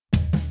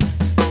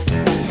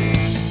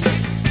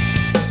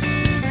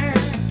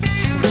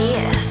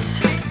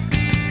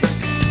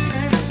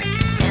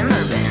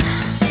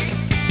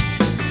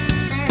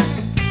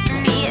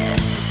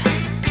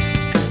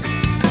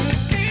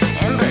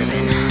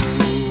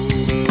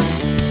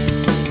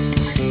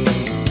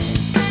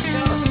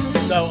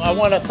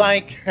want to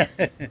thank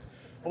I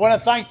want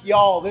to thank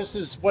y'all. This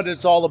is what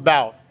it's all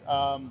about.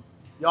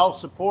 Y'all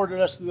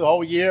supported us through the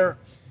whole year,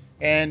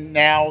 and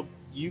now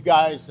you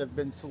guys have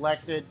been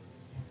selected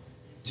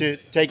to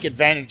take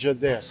advantage of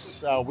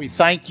this. We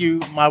thank you.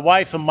 My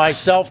wife and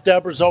myself,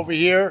 Deborah's over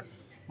here.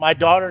 My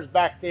daughter's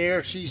back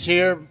there. She's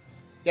here.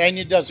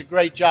 Daniel does a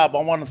great job.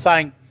 I want to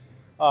thank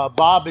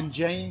Bob and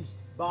James.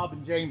 Bob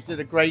and James did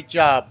a great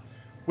job.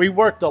 We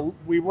worked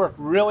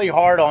really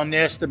hard on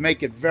this to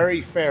make it very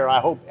fair. I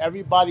hope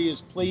everybody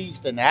is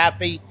pleased and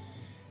happy.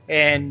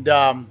 And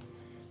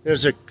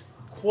there's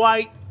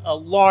quite a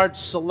large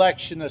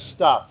selection of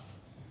stuff.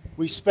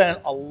 We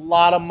spent a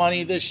lot of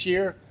money this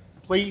year.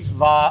 Please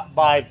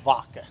buy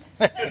vodka.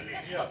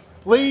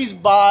 Please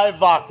buy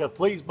vodka.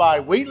 Please buy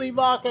Wheatley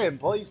vodka and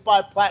please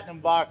buy Platinum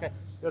vodka.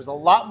 There's a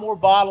lot more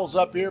bottles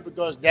up here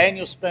because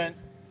Daniel spent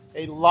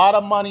a lot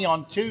of money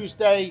on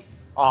Tuesday.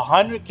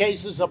 100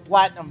 cases of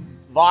Platinum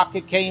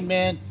vodka came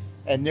in,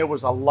 and there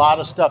was a lot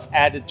of stuff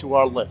added to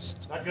our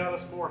list. That got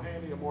us more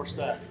handy and more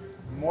stack.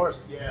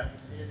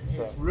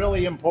 It's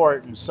really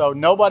important. So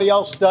nobody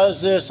else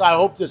does this. I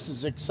hope this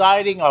is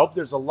exciting. I hope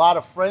there's a lot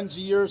of friends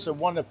of yours that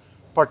want to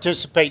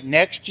participate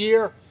next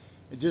year.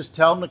 And just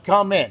tell them to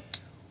come in.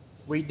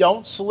 We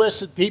don't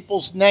solicit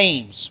people's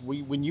names.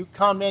 When you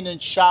come in and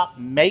shop,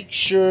 make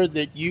sure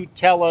that you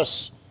tell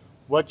us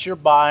what you're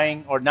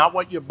buying, or not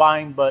what you're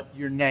buying, but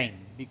your name,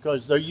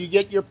 because though you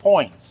get your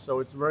points. So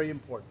it's very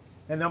important.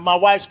 And then my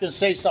wife's going to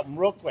say something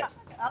real quick.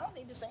 I don't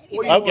need to say anything.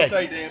 What do you want to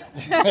say,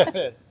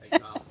 Dan?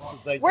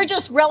 We're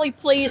just really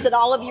pleased that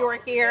all of you are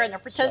here and are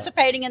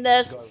participating in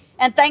this.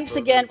 And thanks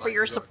again for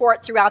your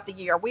support throughout the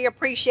year. We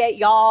appreciate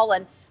y'all,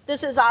 and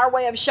this is our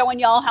way of showing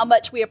y'all how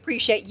much we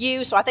appreciate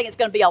you. So I think it's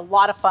going to be a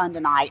lot of fun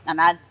tonight.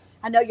 And I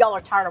know y'all are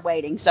tired of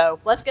waiting. So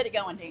let's get it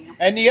going, Daniel.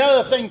 And the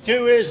other thing,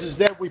 too, is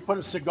that we put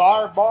a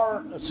cigar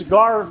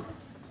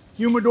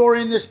humidor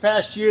in this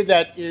past year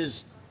that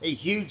is a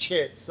huge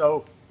hit.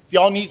 So if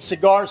y'all need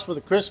cigars for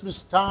the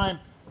Christmas time,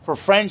 for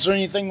friends or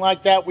anything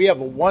like that, we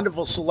have a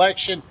wonderful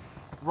selection.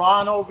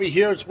 Ron over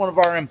here is one of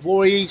our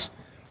employees.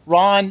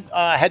 Ron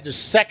had the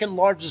second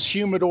largest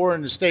humidor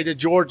in the state of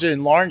Georgia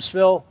in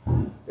Lawrenceville.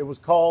 It was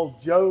called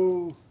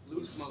Lou's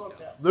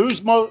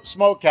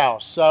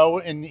Smokehouse. So,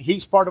 and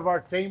he's part of our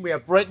team. We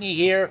have Brittany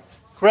here.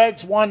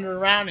 Craig's wandering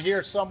around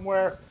here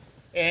somewhere.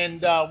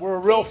 And we're a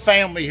real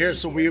family here,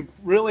 so we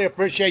really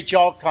appreciate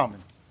y'all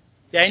coming.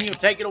 Daniel,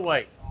 take it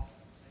away.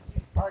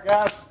 All right,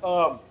 guys.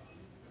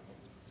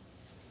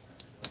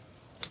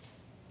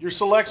 Your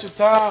selection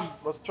time.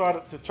 Let's try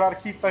to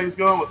keep things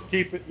going. Let's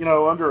keep it,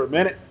 under a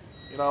minute.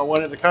 I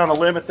wanted to kind of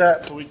limit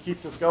that so we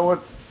keep this going.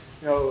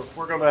 If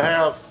we're going to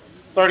have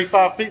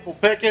 35 people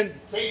picking,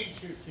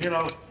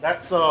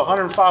 that's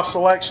 105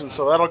 selections.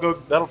 So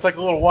that'll take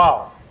a little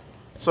while.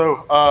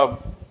 So I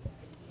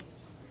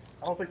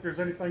don't think there's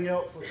anything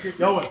else. Let's keep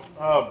going.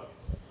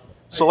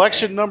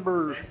 Selection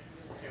number.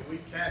 Can we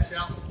cash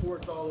out before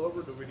it's all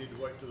over, or do we need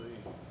to wait till the end?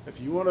 If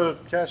you want to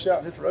cash out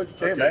and hit the road, you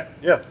can, Okay. man.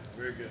 Yeah.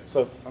 Very good.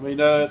 So,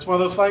 it's one of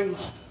those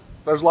things.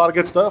 There's a lot of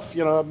good stuff.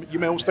 You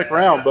may want to stick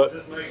around, but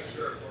Just making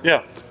sure.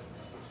 yeah.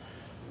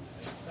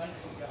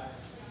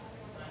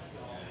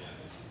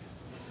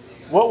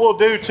 What we'll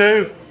do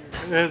too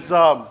is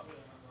I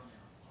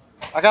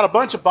got a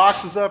bunch of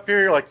boxes up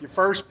here, like your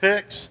first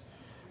picks.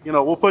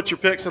 We'll put your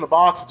picks in a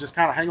box and just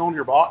kind of hang on to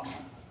your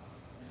box.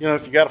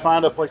 If you got to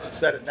find a place to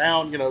set it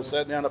down,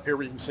 set it down up here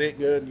where you can see it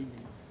good, and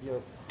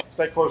you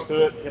stay close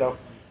to it.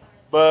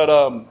 But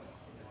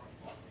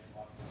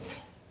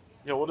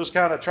we'll just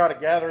kind of try to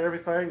gather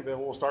everything, then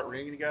we'll start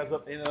ringing you guys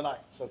up at the end of the night.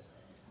 So,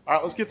 all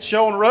right, let's get the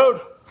show on the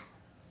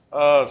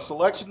road.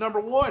 Selection number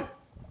one.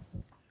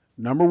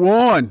 Number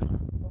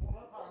one.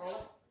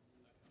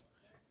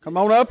 Come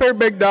on up here,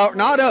 big dog.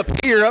 Not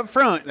up here, up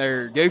front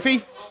there,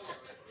 Goofy.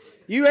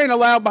 You ain't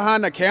allowed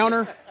behind the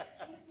counter.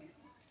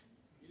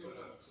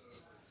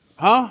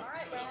 Huh?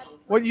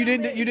 What you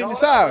didn't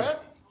decide?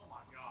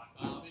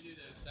 Let me do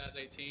the Saz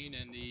 18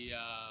 and the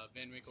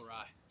Van Winkle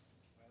Rye.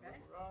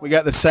 We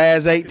got the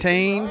Saz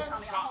 18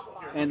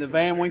 and the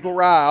Van Winkle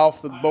Rye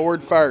off the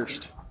board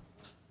first.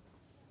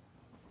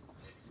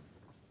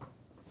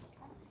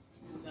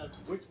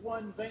 Which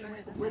one,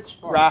 which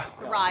part? Rye.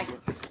 Right.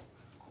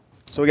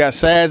 So we got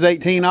Saz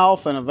 18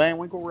 off and a Van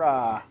Winkle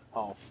Rye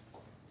off.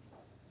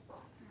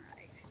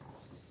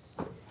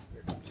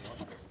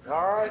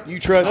 All right. You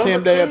trust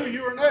him, Number Deb? two,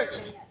 you are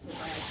next.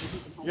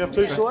 You have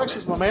two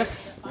selections, my man.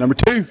 Number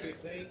two.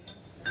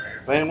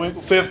 Van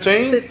Winkle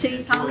 15.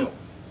 15, Tommy.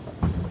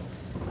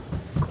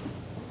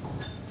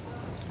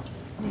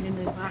 Need a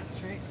new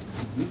box, right?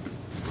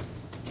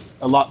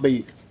 A lot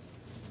B.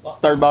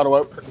 Third bottle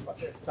open.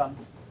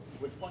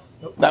 Which one?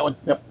 That one.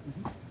 Yep.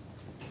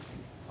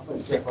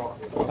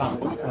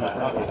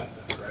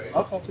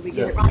 Did we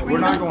get it right? We're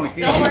not going to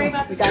keep Don't worry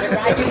about it. We got it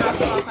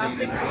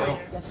right.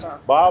 Yes, sir.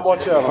 Bob,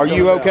 watch out. Are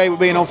you okay with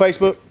being on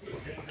Facebook?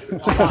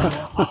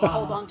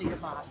 Hold on to your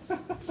box.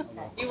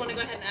 You want to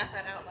go ahead and ask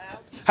that out loud?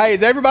 Hey,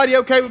 is everybody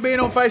okay with being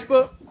on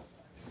Facebook?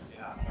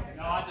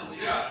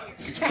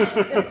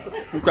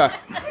 Okay.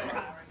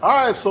 All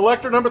right,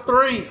 selector number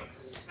 3.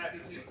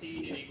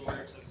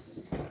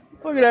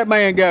 Look at that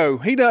man go.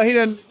 He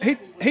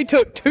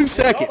took 2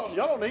 seconds.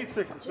 Y'all don't need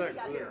 60 seconds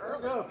for this. There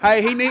we go.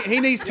 Hey, he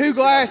needs 2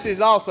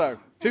 glasses also.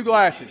 2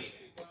 glasses.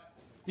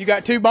 You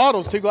got 2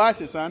 bottles, 2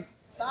 glasses, son.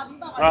 All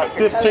right,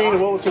 15.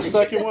 And what was his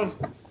second one?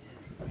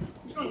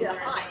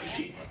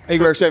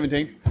 Eagler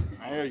 17.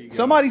 There you go.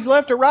 Somebody's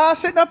left a rye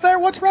sitting up there.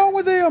 What's wrong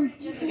with them?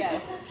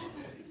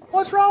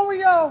 What's wrong with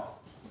y'all?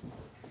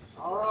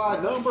 All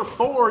right, number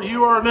 4.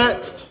 You are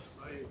next.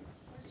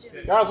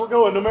 Guys, we'll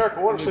go in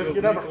numerical order. So if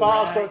you're number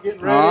 5, start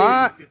getting ready. All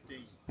right.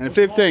 And a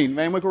 15.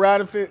 Van Winkle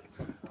ride a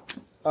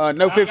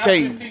no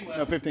 15.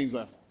 No 15's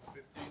left.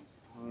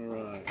 All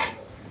right.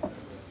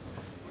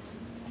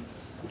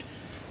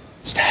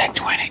 Stag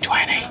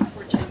 2020.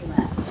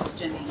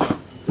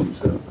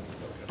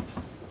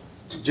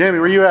 Jamie,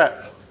 where you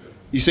at?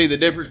 You see the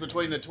difference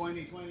between the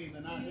 2020 and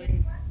the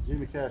 19?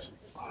 Jimmy Cash.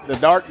 The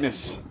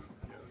darkness.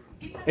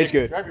 It's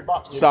good. Grab your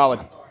box. Jimmy. Solid.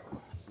 I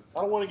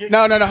don't want to get.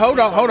 No. Hold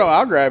on.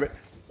 I'll grab it.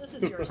 This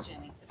is yours,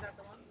 Jenny. Is that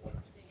the one?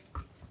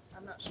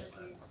 I'm not sure if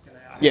you.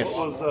 Yes.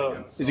 What was,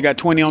 Has it got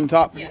 20 on the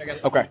top? Yes.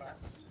 Okay.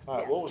 all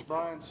right, what was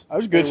Brian's? That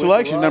was a good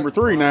selection, number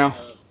 3 now.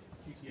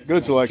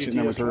 Good selection,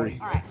 number 3.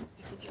 All right,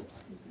 this is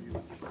yours.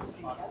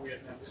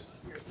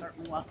 You're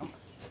certainly welcome.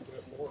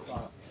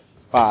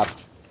 5.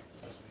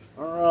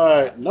 All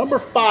right, number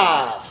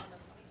 5.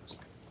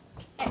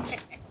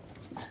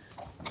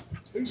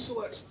 2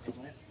 selections.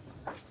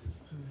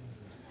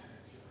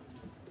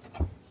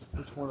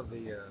 Which one of the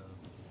Van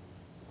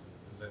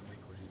Winkle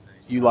do you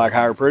think? You like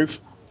higher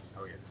proof?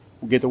 Oh, yeah.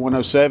 We'll get the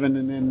 107,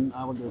 and then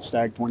I will go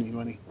Stag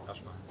 2020. That's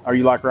fine. Or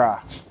you like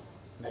rye?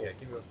 Yeah,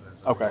 give me up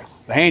that. Okay.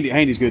 The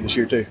handy's good this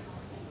year too.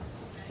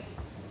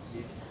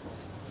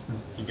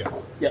 You got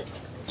it. Yep.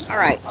 All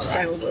right,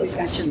 so we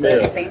mentioned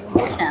the Van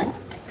Winkle 10,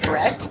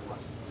 correct?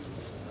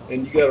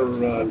 And you got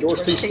a George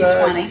T. T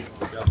Stagg. 20.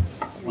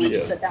 You want to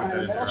just sit down in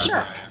the middle?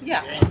 Sure.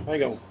 Yeah.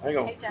 Hang on.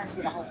 Hate to ask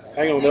you to hold it.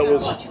 Hang on, that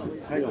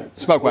was. Hang on.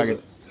 Smoke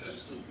wagon.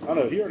 I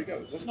know, he already got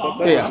it. That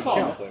Yeah. doesn't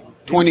count, though.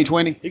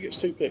 2020. He gets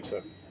 2 picks,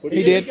 though. What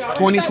He did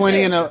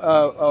 2020 and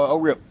a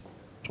rip.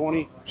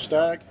 20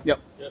 Stag. Yep.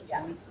 Yeah.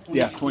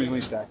 Yeah,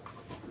 2020 Stag.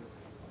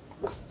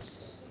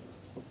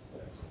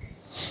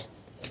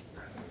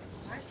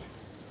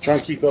 Trying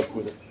to keep up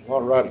with it.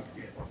 All righty.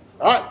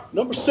 All right,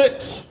 number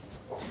 6.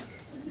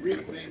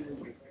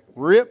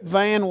 Rip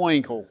Van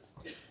Winkle.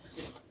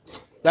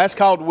 That's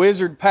called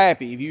Wizard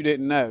Pappy, if you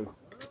didn't know.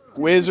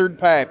 Wizard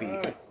Pappy.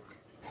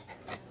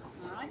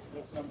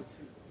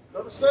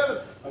 Number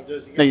 7.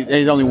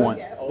 He's only one.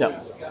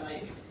 Yep.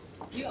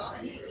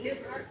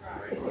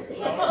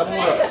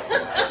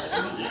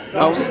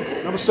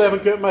 Number 7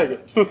 couldn't make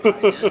it.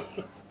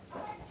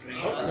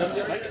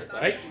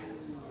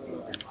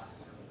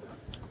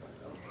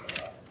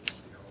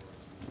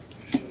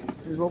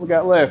 Here's what we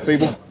got left,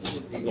 people.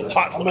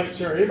 I'll make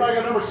sure. Anybody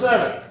got number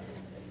 7?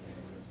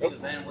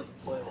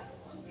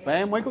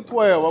 Van Winkle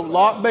 12, oh,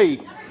 lot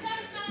B.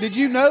 Did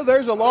you know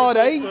there's a lot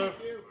A?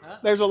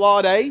 There's a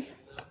lot A.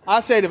 I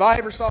said if I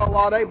ever saw a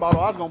lot A bottle,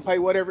 I was going to pay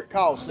whatever it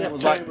cost. And it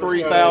was like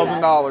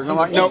 $3,000. I'm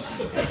like, nope.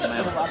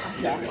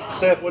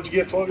 Seth, what'd you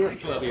get? 12 years?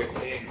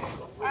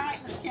 All right,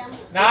 Miss Kim.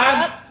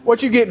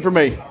 What you getting for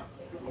me?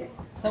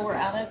 So we're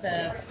out of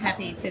the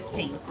Happy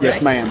 15.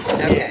 Yes, ma'am.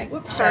 Okay.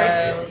 Whoops, sorry.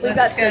 So We've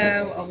let's got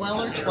go a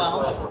Weller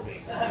 12.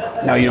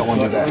 No, you don't want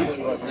to do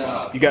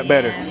that. You got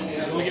better.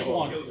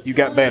 You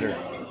got better.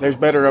 There's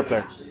better up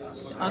there.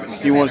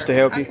 Okay. You want us to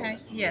help you? Okay.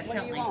 Yes,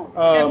 help me. Go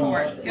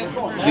for it. Go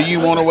for it. Do you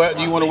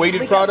want a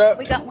weeded We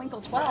product? got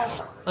Winkle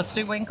 12. Let's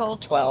do Winkle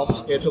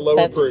 12. It's a lower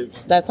That's,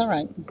 proof. that's all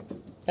right.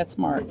 That's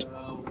marked.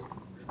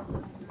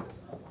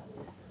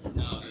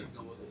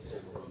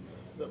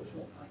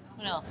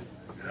 What else?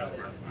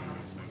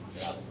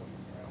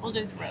 We'll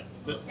do the rip.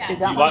 Do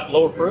that one.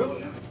 Lower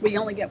proof? We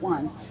only get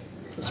one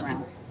this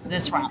round.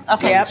 This round.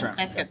 Okay. Yep.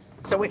 That's good.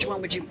 So which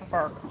one would you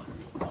prefer?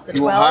 The 12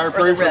 You want higher or the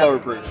proof or rib? lower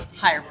proof?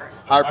 Higher proof.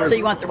 Higher proof. So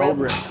you want the Lower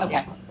rib? proof.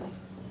 Okay.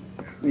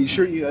 Are you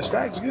sure that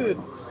stag's good?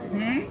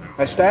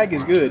 That stag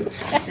is good. The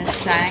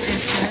Stag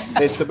is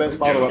good. It's the best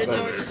bottle up The there.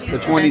 George T. The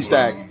is 20 best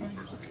stag. bottle.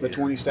 The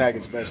 20 stag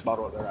is the best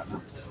bottle up there right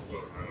now.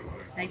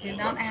 They did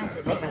not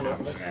ask for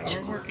that,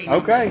 so we're working on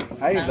Okay. this.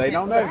 Hey, they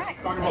don't know.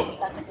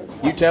 That's a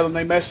good You tell them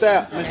they messed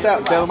out. Missed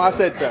out. Tell them I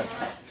said so.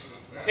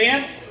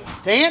 10?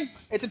 10?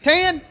 It's a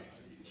 10?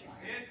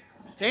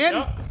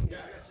 10?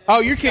 Oh,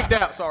 you're kicked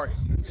out. Sorry.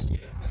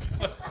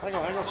 Hang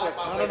on a second.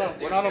 No.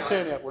 We're not on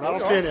 10 yet. We're not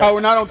on 10 yet. Oh,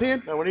 we're not on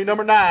 10? No, we need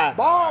number 9.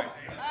 Bob.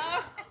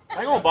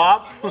 Hang on,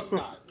 Bob.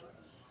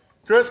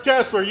 Chris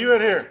Kessler, you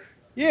in here?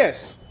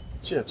 Yes.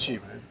 Shit,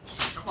 cheap, man.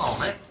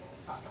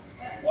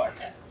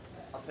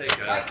 I'll take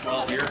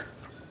 12 here.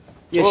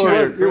 Yes, Oh,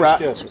 you're Chris right.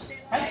 Kessler.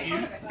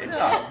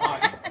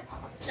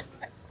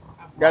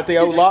 Got the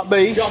old lot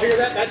B. Y'all hear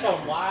that? That's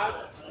on live.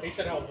 He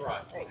said I was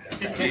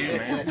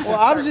right. Well,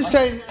 I was just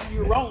saying you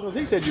were wrong because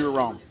he said you were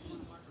wrong.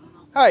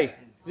 Hey,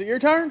 is it your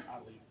turn?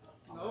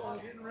 No, I'm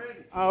getting ready.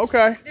 Oh,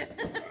 okay.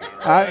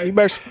 You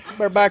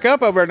better back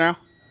up over there now.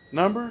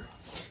 Number?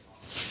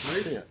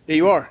 Yeah,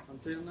 you are. I'm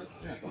You're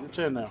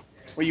 10 now.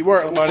 Well, you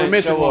were. Somebody We're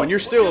missing show up. one. You're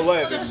still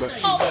 11. Just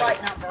But call the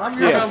right number. All I'm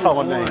just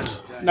calling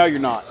names. no, you're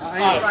not. the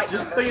right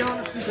number. Just be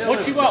honest and tell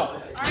what you want. All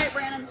right,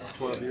 Brandon.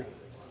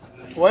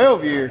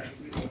 12 year.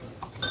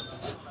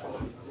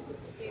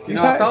 You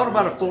know, I thought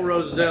about a Four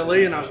Roses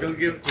LE and I was gonna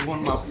give it to one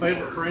of my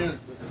favorite friends.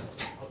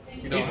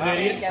 But, you know, how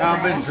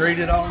I've been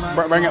treated all night.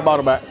 Bring that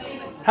bottle back.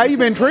 How you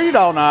been treated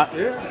all night?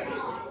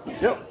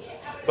 Yep.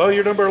 Bo,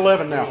 you're number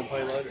 11 now.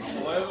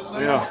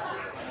 Yeah.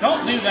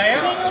 Don't do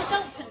that. Daniel,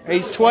 don't.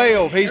 He's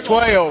 12. He's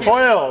 12.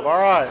 12. All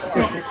right. All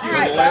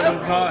right,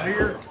 Eleven's Bo. not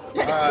here.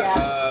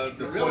 Yeah.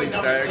 The 20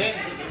 stag.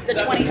 The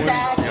 20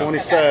 stag. 20 Okay.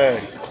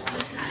 stag.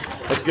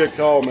 That's a good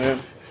call,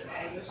 man.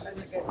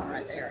 That's a good one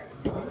right there.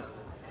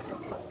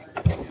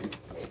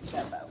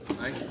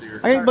 Thank you, dear.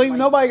 I can't believe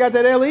nobody got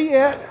that LE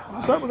yet.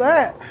 What's up with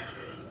that?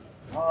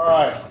 All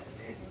right.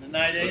 The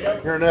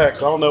 980. You're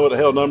next. I don't know what the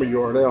hell number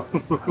you are now.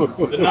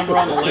 The number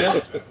on the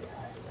list.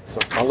 So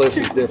my list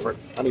is different.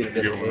 I need a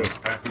different list.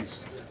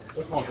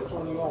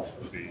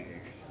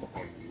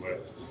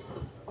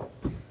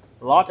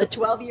 A lot. The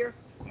 12 year.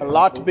 A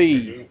lot to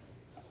be.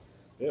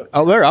 Yeah.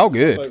 Oh, they're all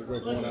good.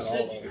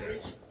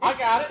 I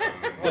got it.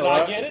 Did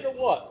I get it or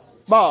what?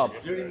 Bob,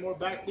 Is there any more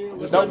back there?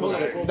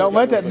 don't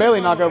let that belly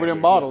knock over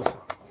them bottles.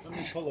 Let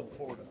me pull them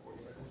forward.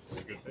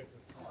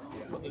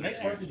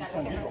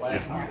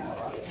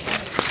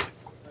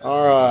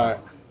 All right.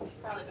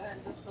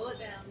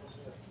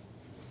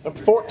 Number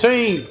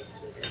 14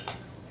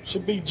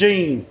 should be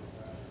Gene.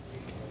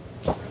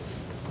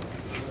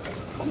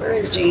 Where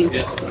is Gene?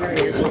 There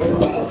he is.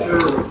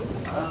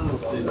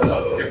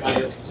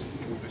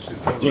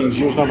 Gene's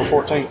yours number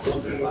 14.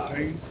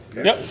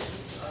 Yep.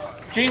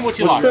 Gene, what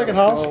you What like? you picking,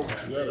 Hoss?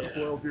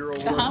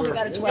 Uh-huh, we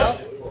got a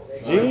 12.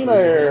 Gene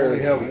there. We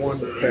have one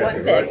pack.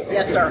 One big.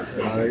 Yes, sir.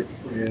 Right,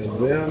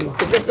 and then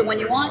Is this the one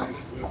you want?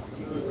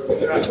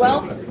 The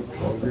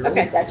 12?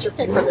 Okay, that's your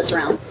pick for this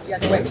round. You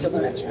have to wait for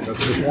the next one.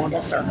 that's just one.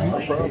 Yes,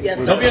 sir.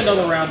 Yes, There'll be sir.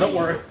 another round. Don't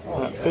worry.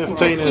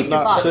 15 is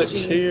not Box, 6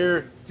 Gene.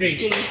 here. Gene.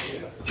 Gene,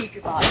 keep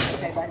your box,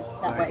 okay, buddy?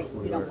 That way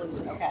you don't lose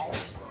it, okay?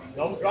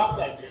 Don't drop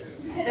that, dude.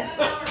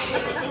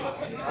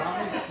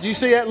 Do you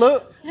see that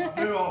look?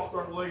 I'll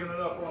start licking it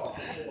up off.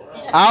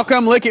 I'll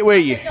come lick it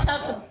with you. You'll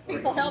have some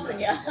people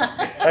helping you.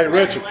 Hey,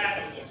 Richard,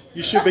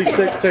 you should be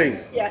 16.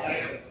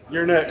 Yeah.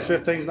 You're next.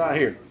 15's not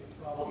here.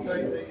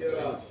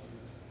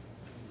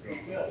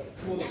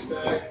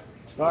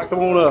 All right, come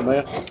on up,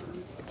 man.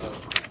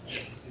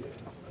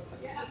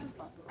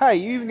 Hey,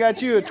 you even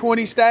got you a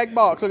 20 stag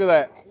box. Look at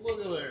that.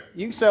 Look at there.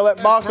 You can sell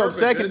that box on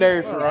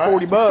secondary for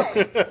 40 bucks.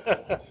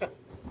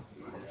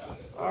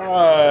 All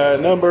right,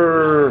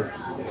 number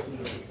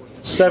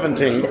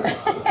 17,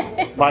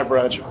 Mike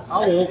Bradshaw.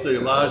 I want the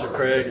Elijah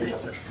Craig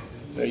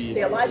 18.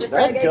 The Elijah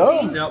Craig There you go.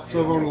 18. Yep,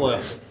 so on the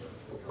left.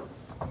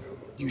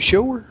 You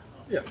sure?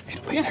 Yeah.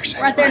 It'll be there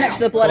second Right there next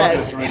to the blood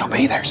oath. It'll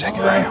be there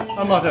second round.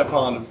 I'm not that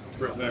fond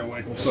of Rip Van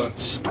Winkle, so.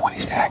 It's 20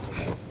 stag.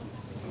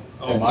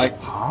 Oh,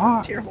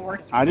 Mike. Tier 4.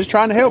 I'm just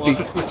trying to help you.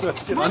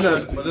 I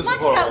know, but this is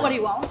Mike's what got what he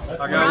wants.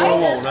 I got what I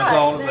want. That's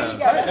all that There you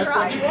go, matters.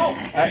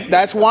 that's right.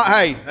 That's why.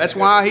 Hey, that's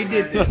why he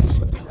did this.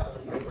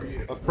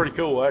 That's pretty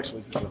cool,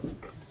 actually.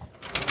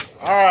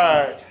 All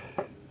right.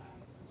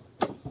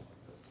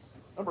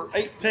 Number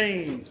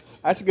 18.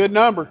 That's a good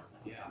number.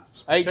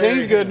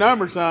 18's a good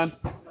number, son.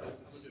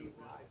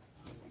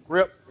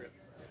 Rip.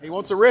 He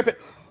wants to rip it.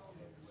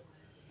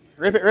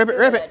 Rip it, rip it,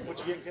 rip it. What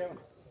you getting, Kevin?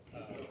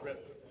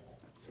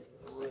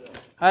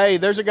 Hey,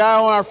 there's a guy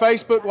on our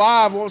Facebook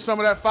Live wants some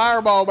of that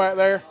fireball back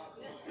there.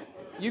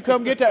 You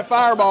come get that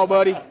fireball,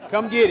 buddy.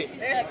 Come get it.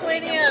 There's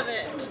plenty of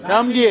it.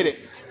 Come get it.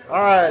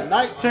 All right,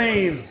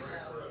 19.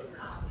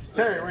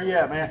 Terry, where you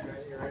at, man?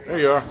 There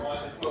you are.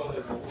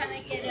 Can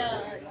I get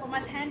a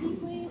Thomas Handy,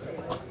 please?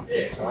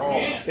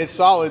 It's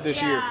solid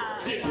this year.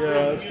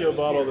 Yeah, let's get a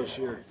bottle this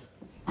year.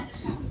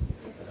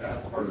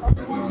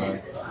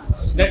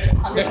 Next,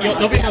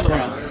 there'll be another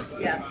round.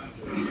 Yeah.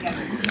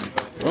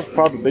 We'll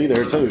probably be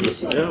there, too.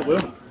 Yeah, it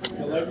will.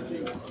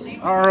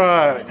 All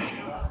right.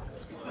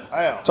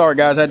 Al, Sorry,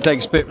 guys. I had to take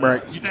a spit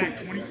break.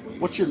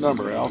 what's your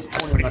number, Al?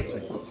 20 or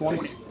 19?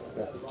 20?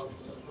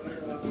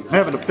 I'm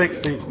having to fix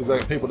these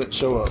because people didn't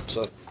show up.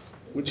 So,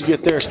 would you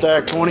get there,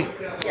 Stag 20?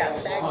 Yeah,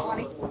 stag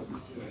 20.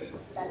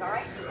 That all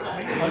right?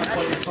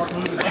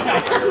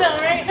 No,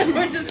 right?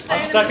 We're just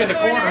standing Stuck in the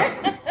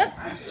corner.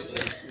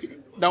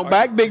 Don't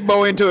back Big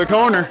Boy into a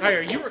corner. Hey,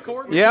 are you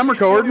recording? Yeah, I'm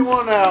recording.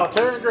 21 now.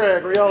 Terry and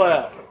Greg, where y'all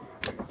at?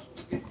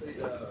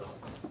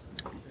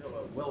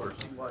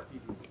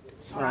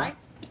 All right.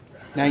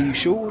 Now you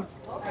sure?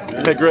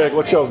 Hey, Greg,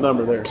 what's y'all's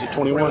number there? Is it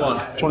 21?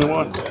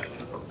 21?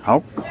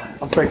 Oh.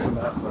 I'm fixing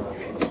that. So.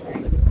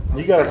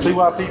 You got a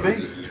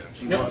CYPB?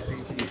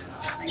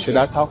 Should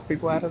I talk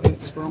people out of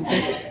this room? I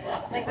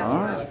think that's the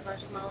most of our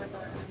smaller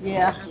boats.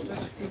 Yeah.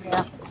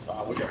 Yeah.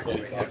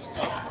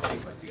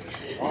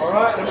 All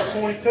right, number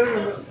 22.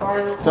 Mr.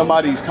 Fire.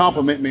 Somebody's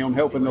complimenting me on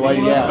helping the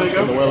lady out with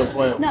the Weller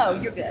 12. No,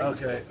 you're good.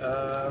 Okay,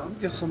 let me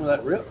get some of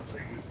that Rip.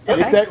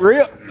 Get that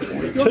rip.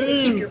 You want me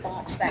to keep your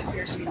box back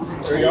here so you don't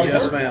have to.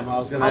 Yes, ma'am. I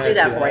was gonna I'll do ask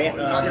that you for you.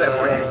 I'll do that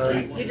for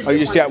you. Oh, you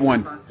just got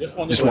one.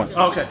 Just one.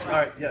 Okay, all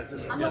right, yeah,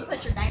 just, I'm gonna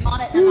put your name on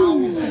it, and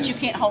I'll, since you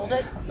can't hold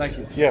it. thank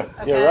you. Yeah,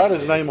 Okay. write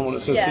his name on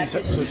it since Yeah,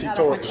 since he I tore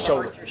don't it want the you to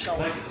shoulder. hurt your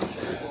shoulder.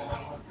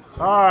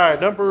 All right,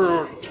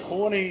 number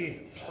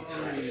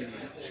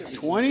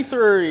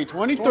 23,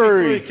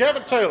 23.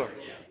 Kevin Taylor.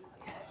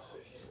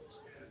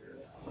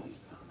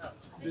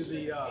 Do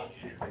the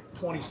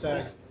 20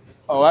 stacks.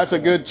 Oh, that's a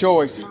good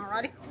choice.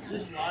 Alrighty.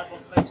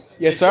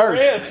 Yes, sir.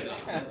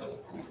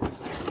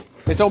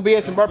 It's on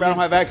BS and Bourbon. I don't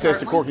have access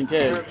to Cork and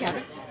Keg.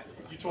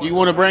 You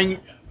want to bring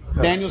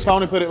Daniel's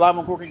phone and put it live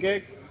on Cork and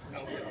Keg?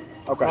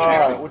 Okay. All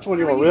right, which one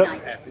do you want, Rip?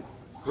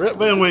 Rip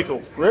Van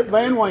Winkle. Rip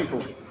Van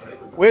Winkle.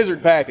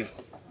 Wizard Pappy.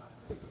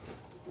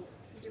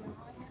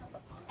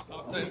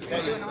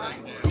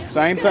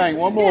 Same thing.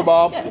 One more,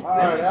 Bob. All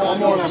right, One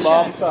more than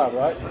Bob. 25,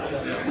 right?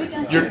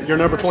 You're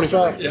number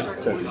 25? Yeah.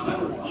 Tell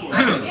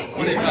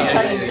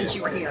you since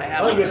you were here.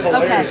 I think it's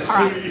Okay, hilarious. all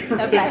right.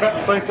 Okay. At the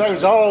same time,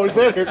 y'all always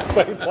in here at the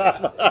same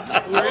time.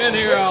 We're in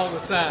here all the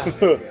time.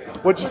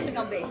 What's What's it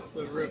gonna be?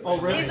 It's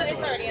already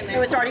in there.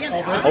 Oh, it's already in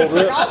there. Oh, Rip.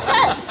 You're all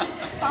set.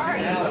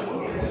 Sorry.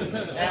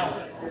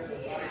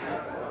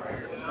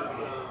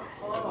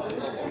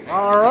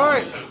 all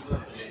right?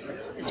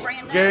 Is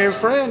Fran next? Gary and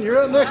Fran, you're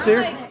up next,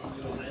 dear.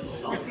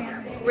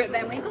 Rip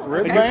Van Winkle?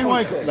 Rip Van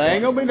Winkle. There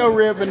ain't going to be no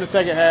rip in the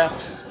second half.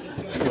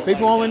 If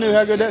people only knew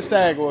how good that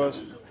stag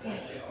was.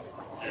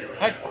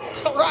 Hey,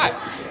 it's all right.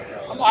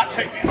 I'm not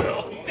taking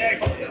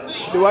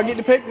it. Do I get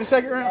to pick in the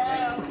second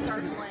round? Oh,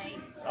 certainly.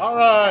 All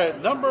right,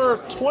 number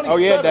 27. Oh,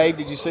 yeah, Dave.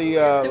 Did you see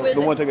is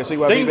the it? one took a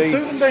CYBB? Dean,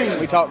 Susan Dean.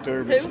 We talked to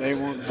her, but Who? they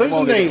won't.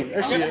 Susan Dean.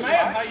 There she is.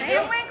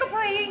 Van Winkle,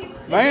 please.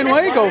 Van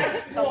Winkle.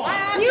 The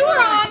last You were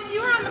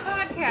one. on the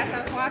podcast.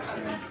 I was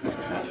watching.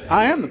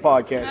 I am the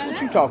podcast.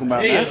 What you talking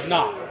about, man?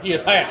 not. He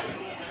is half.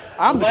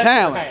 I'm the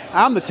talent.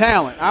 I'm the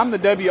talent. I'm the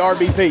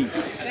WRBP.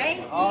 Thank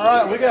you. All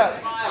right, we got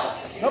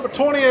number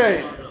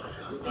 28,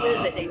 Who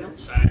is it, Daniel?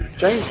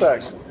 James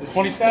Thaxton.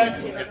 20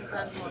 stacks? See if I can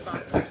find more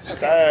boxes.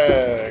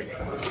 Stag.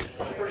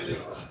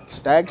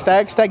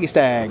 Staggy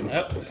stag.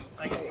 Yep.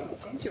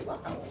 James, you're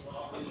welcome.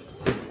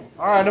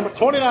 All right, number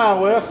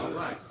 29, Wes.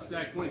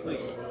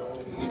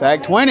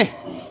 Stag 20.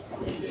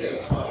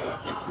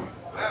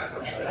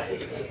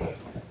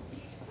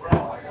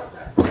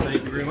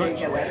 Thank you very much.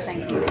 Yeah, Wes,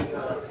 thank you.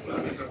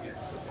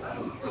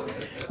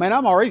 Man,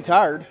 I'm already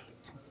tired.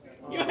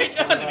 You ain't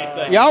done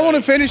anything. Y'all want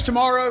to finish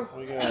tomorrow?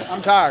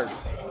 I'm tired.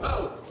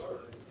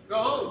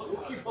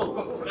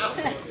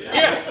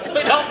 Yeah,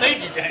 they don't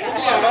need you, James.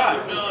 All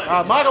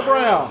right. Michael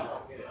Brown.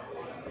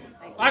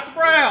 Michael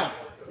Brown.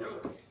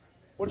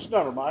 What's your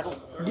number, Michael?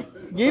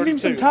 Give him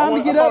some 32. time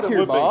to I get thought up it here,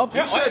 would be. Bob.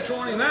 You said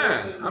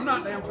 29. I'm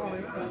not damn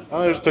 29.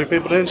 Oh, there's two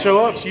people didn't show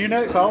up. See you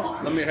next, Hoss.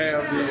 Let me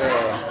have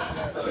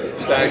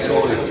the stag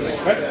 20.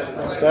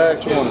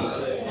 Stag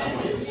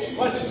 20.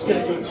 Watch, it's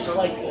gonna go just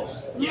like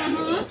this.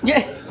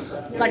 Yeah.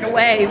 It's like a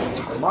wave.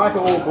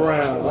 Michael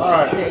Brown. All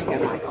right.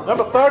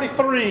 Number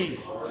 33.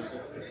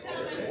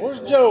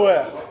 Where's Joe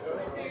at?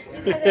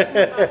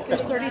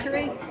 There's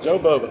 33. Joe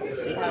Boba.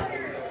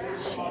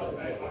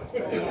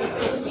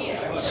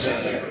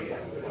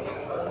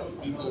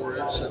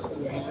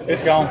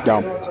 It's gone.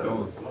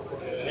 Go.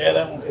 Yeah,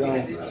 that one's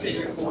gone.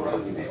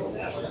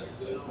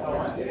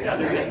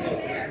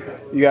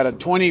 You got a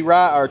 20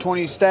 or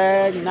 20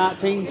 stag,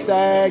 19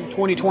 stag,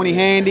 20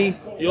 handy.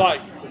 You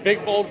like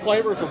big, bold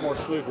flavors or more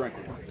smooth drinking?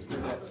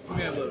 We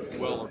have a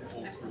well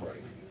full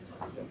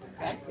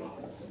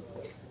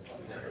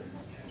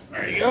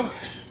There you go.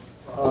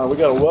 We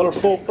got a Weller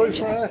full proof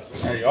right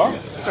There you are.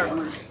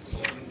 Certainly.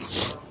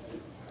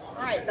 All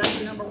right, back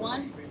to number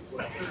one.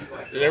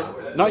 there.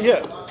 Not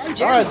yet. Oh,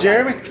 All right,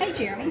 Jeremy. Hey,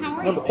 Jeremy, how are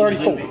you? Number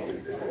 34. Doing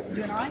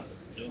all right?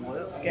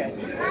 Good.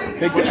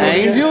 Pick the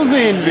Angels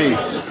Envy.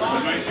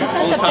 Since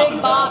that's a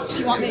big box,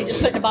 you want me to just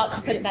put it in a box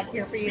and put it back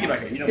here for you?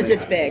 Because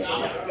it's big.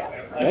 Yeah.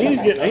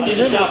 Andy's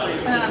in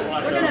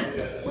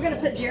there. We're gonna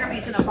put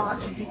Jeremy's in a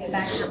box and keep it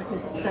back here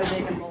because it's so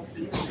big and we'll.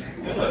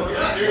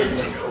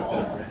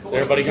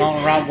 Everybody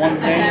going around one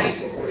thing?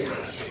 Okay.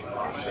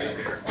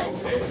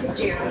 So this is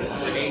Jeremy.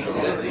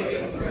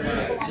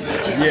 This belongs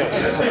to Jeremy.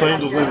 Yes, it's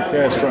Angels in the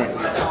cash strength.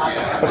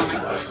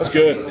 That's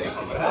good.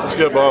 That's a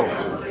good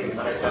bottle.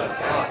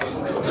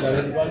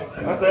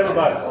 That's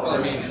everybody. All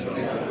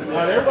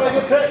right, everybody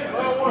get picked.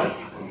 Round one.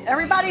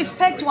 Everybody's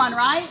picked one,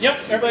 right? Yep,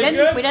 everybody We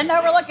good? didn't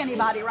overlook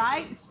anybody,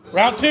 right?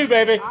 Round two,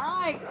 baby. All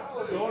right.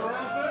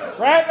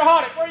 Brad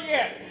Mahonic, where you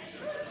at?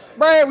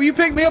 Brad, will you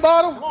pick me a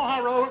bottle? Come on,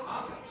 high roller.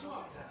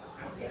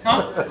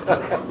 Huh?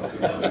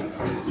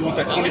 You want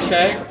that 20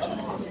 stag?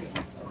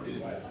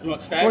 You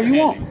want stag? What do or you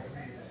handy? want?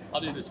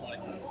 I'll do the 20.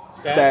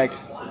 Stag.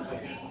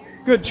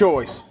 Good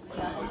choice.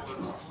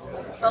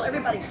 Well,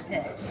 everybody's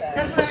picked, so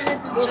That's what I did.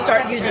 we'll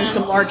start using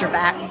some larger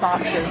back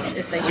boxes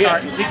if they Yeah,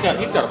 start. 'cause he's got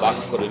a box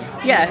to put in.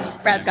 Yeah,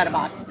 Brad's got a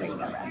box. There you go,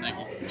 Brad.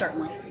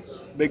 Certainly.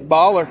 Big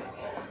baller.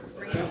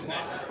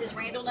 Is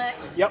Randall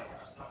next? Yep.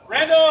 All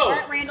Randall!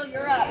 right, Randall,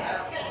 you're up.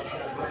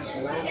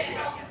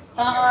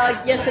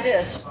 Yes, it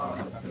is.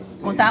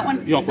 Want that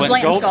one? You want the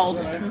Blanton's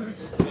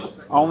Blanton's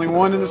Gold? Only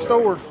one in the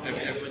store.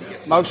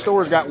 Most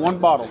stores got one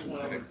bottle.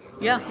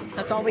 Yeah,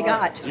 that's all we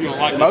got. You don't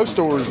like Most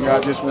stores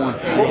got just one.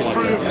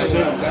 Foolproof, and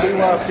then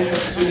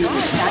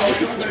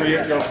CYP,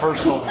 create your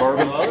personal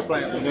bourbon,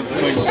 and then the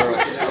single barrel.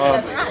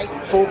 That's right.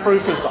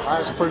 Foolproof is the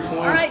highest proof one.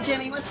 All right,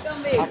 Jimmy, what's it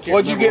going to be?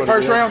 What'd you get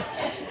first round?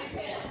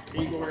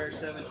 Eagle Rare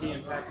 17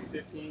 and Packer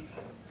 15.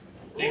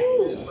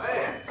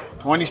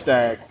 20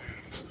 stag.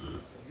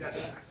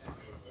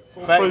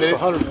 Full Fact proof's that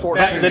it's,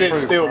 114 fact that it's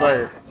proof. still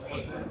there.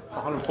 It's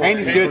 114.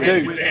 Andy's good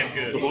too.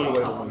 The blue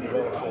label one.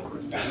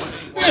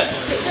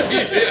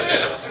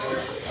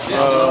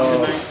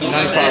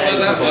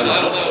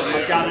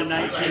 I've got a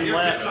 19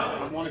 left.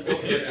 I want to go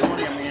for the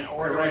 20. I mean,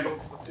 or I go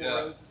for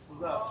the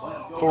 4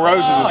 Roses. Four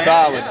Roses is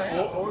solid.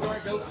 Or do I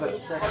go for the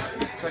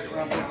second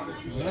round?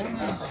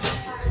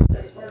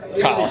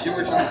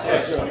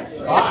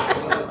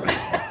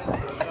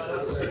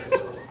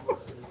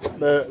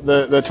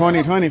 The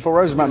 2020 Four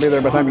Roses might be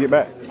there by the time you get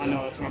back. I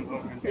know, that's what I'm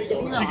hoping.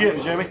 What you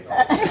getting, Jimmy?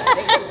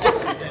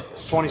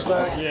 20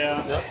 stack?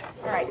 Yeah.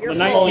 All right, you're The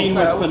 19 was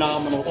full, so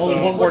phenomenal. we'll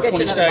So one more get you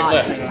 20 another stag box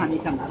left. next time you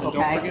come up, Don't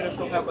okay? forget, I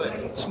still have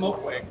a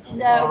smoke wig.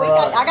 No,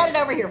 I got it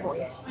over here for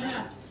you.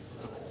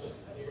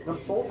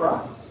 Number 4,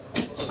 right?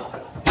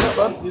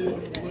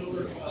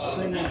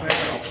 Single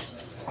barrel.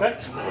 Okay.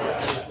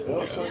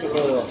 Yep, single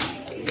barrel.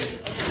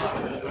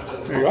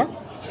 There you are.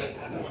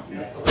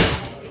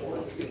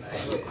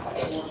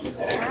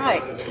 All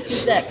right,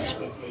 who's next?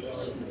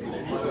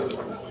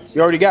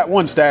 You already got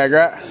one stag,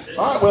 right?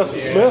 All right,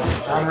 Wesley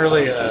Smith. I'm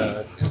really,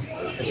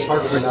 it's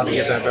hard for me not to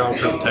get that barrel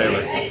proof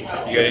Taylor. You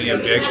got any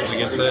objections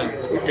against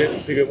that?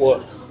 You get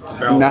what?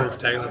 Barrel No. proof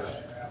Taylor?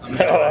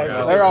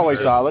 They're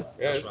always solid.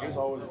 It's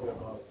always a good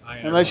one.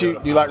 Unless you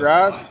like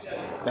Rise.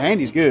 The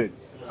Handy's good.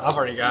 I've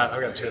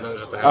got 2 of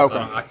those at the house. Okay.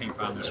 I can't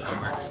find this one.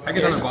 I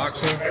get another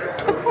box here.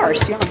 Of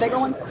course, you want a bigger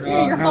one?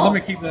 You're No, full. let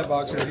me keep that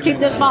box here. Keep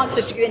this box,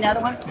 just give you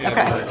another one? Yeah.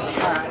 Okay, all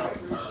right.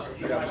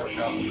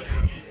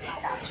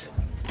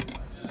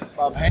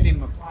 Bob, find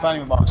him a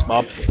box,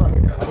 Bob. Okay.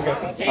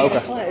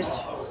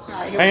 Closed. All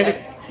right, here Andy?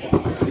 we go.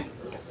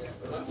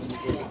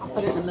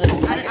 Put it in the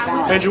middle.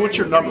 Andy, what's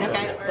your number?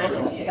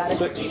 Okay. You got it?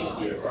 6. I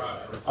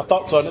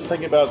thought so. I didn't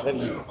think about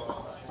his head.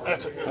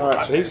 All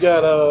right, so he's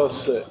got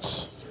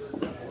 6.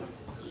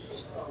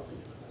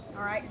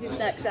 All right, who's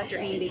next after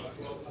Andy?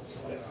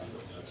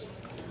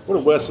 What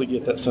did Wesley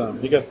get that time?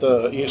 He got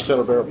the Ian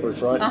Taylor barrel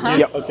proof, right? Uh-huh.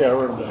 Yep. Okay, I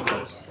wrote him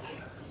down.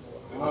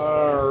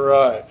 All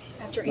right.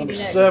 After Number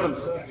Andy next. 7,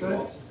 Seth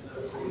Chambers.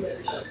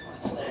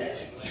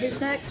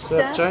 Who's next? Seth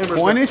Seth? Chambers.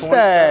 20 got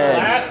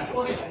stag.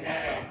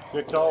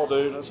 Good call,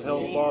 dude. That's a hell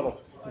of a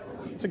bottle.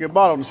 It's a good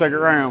bottle in the second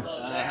round.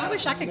 I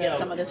wish I could get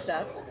some of this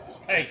stuff.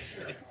 Hey.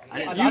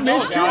 You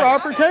missed your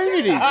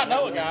opportunity. I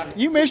know a guy.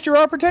 You missed your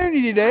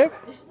opportunity, Deb.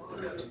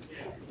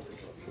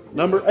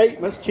 Number 8,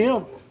 Miss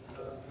Kim.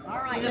 All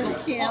right, Miss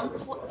Kim.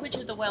 Which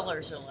of the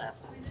Wellers are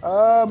left?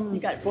 You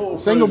got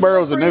Single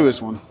barrel's the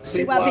newest one.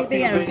 CYPB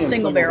and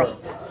single barrel.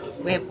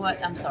 We have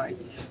what? I'm sorry.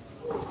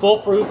 Full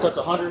proof, that's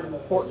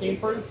 114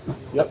 proof.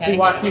 Yep. Okay.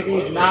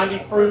 CYPB is 90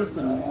 proof,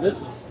 and this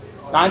is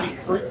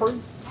 93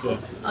 proof.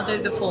 I'll do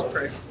the full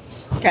proof.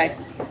 Okay.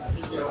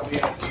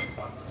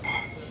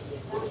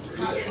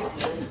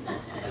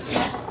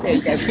 There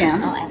you go,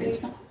 Kim. I'll add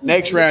it.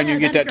 Next round, you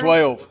get that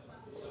 12.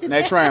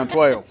 Next round,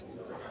 12.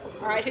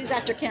 All right, who's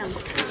after Kim?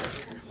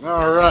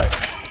 All right.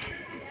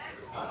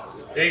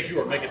 Dave, you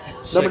are making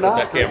people Number 9.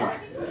 that camera.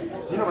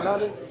 You number 9,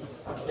 dude?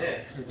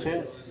 You're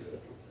 10.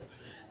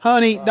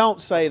 Honey,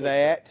 don't say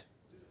that.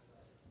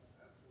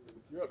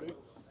 You're up, dude.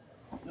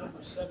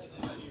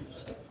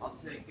 I'll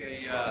take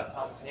a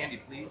Thomas Handy,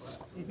 please.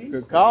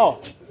 Good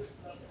call.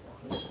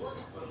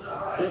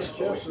 Chris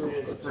Kessler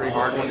was Pretty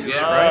hard one to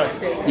get,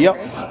 right? Yep.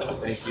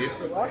 Thank you.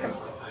 Welcome.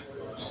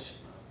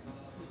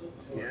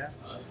 Yeah.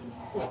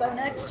 Is Bo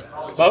next?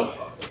 Bo?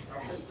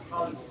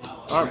 All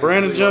right,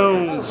 Brandon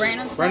Jones.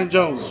 Brandon's Brandon next?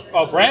 Jones.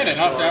 Oh, Brandon.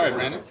 All right,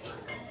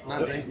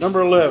 Brandon.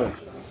 Number 11.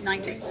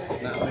 19.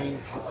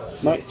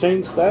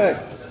 19 stag.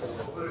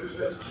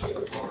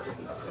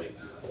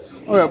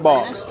 Look at that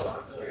box.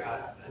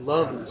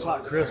 Love it. It's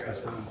like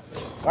Christmas time.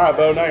 All right,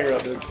 Bo, now you're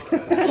up, dude.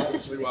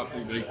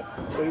 CYPB.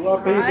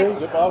 CYPB,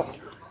 good bottle.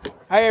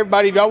 Hey,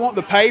 everybody, if y'all want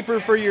the paper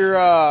for your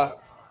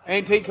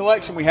antique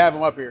collection, we have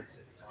them up here.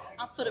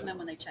 I'll put them in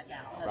when they check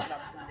out. That's what I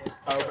was going to do.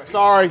 Okay.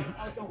 Sorry,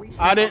 I was going to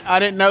reset. I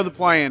didn't know the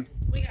plan.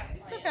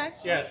 It's okay.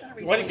 Yes. I was gonna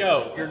Way to reset.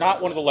 go. You're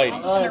not one of the ladies.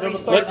 I'm just gonna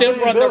reset. Let them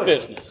run their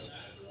business.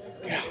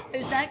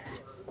 Who's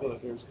next? Oh,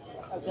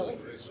 Billy.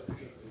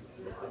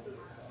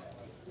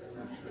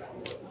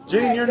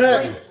 Gene, you're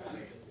next.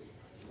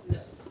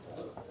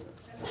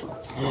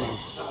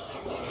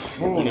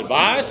 Want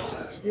advice?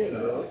 Get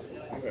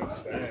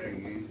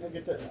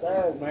that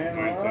stag, man.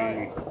 All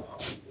right.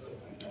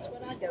 That's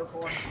what I'd go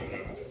for.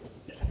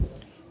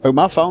 Oh,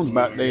 my phone's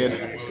about dead.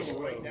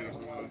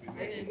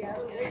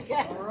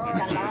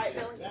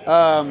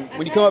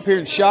 When you come up here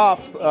and shop,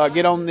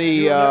 get on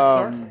the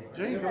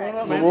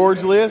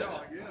rewards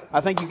list. I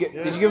think you get.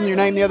 Did you give them your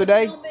name the other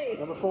day?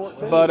 Number Number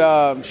 14.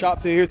 but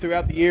shop through here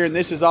throughout the year, and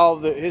this is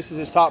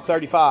his top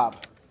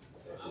 35.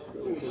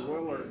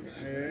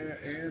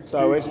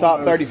 So it's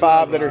top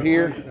 35 that are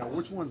here. Now,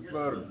 which one's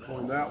better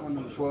between that one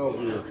and the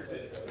 12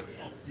 year?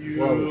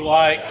 You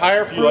like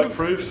higher proof? You like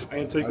proof?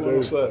 Antique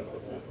 107.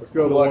 Let's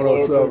go to Like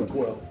 107.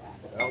 12.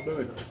 I'll do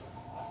it.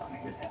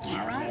 All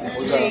right,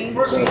 Mr. Gene.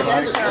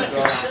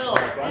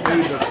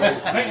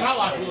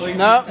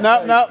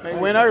 No. It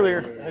went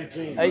earlier.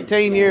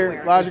 18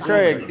 year Elijah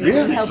Craig.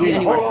 Yeah,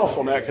 Gene, hold off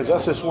on that because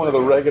that's just one of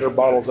the regular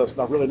bottles that's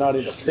not really not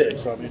even pick.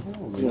 So I mean,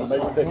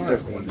 maybe pick a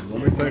different one.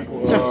 Let me think.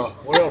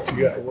 What else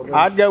you got?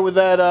 I'd go with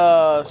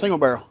that single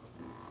barrel.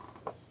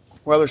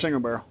 Weller single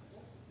barrel.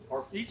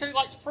 He said he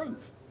likes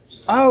proof.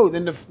 Oh,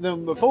 then the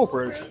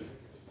foolproof.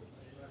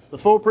 The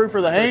foolproof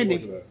or the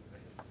handy.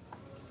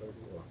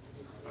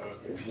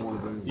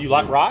 You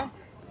like rye?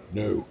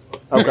 No.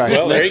 Okay.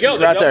 Well, there you go.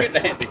 Right Don't there. get the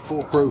handy.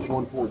 Foolproof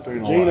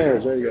 114. Gene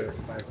Ayers, there you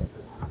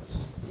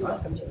go.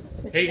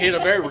 He hit a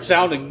very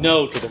resounding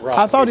no to the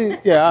rye. I thought I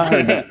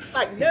heard that.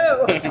 Like,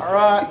 no. All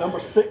right, number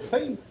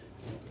 16.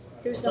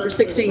 Who's number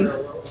 16?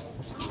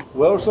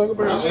 Weller single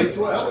barrel.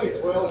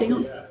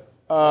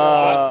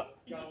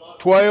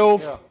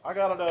 12. Yeah, I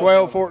got it.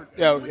 12, 4.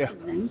 Yeah.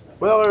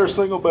 Weller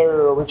single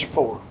barrel, Richard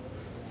Ford.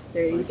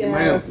 There you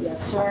go.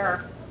 Yes,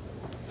 sir.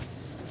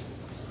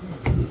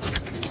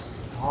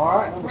 All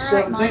right, number All right,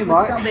 17, Mike,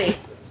 what's right? going to be?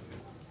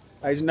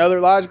 There's another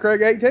Elijah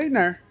Craig 18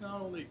 there. I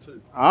don't need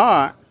two.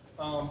 All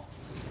right.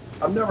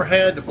 I've never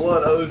had the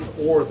Blood Oath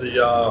or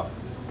the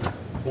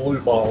Blue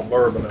Ball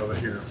bourbon over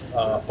here.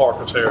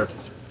 Parker's Heritage.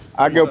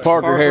 I'd go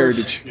Parker Parker's.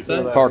 Heritage. You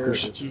think?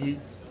 Parker's. Heritage.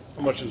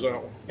 How much is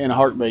that one? In a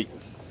heartbeat.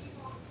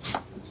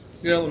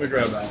 Yeah, let me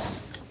grab that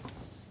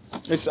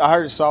one. I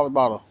heard it's a solid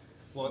bottle.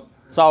 What?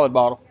 Solid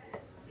bottle.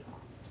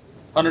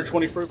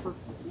 120 proofer.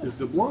 Is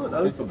the Blood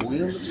Oath a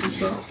blend of some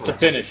stuff? It's a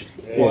finished.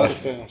 Yeah, it's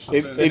finished.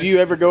 If you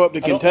ever go up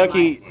to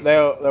Kentucky,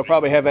 they'll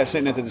probably have that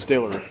sitting at the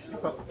distillery.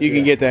 You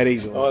can get that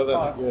easily. Oh,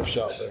 that's a gift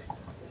shop there.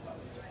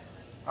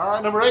 All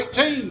right, number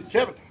 18,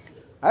 Kevin.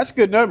 That's a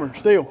good number,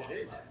 still.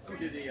 We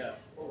do the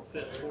Old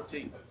Fitz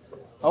 14.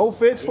 Old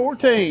Fitz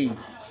 14.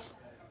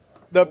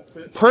 The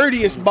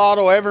prettiest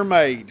bottle ever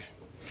made.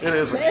 It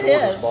is. It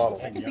is. Bottle.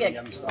 That could be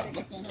a,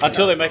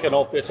 Until they make an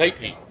Old Fitz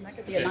 18. that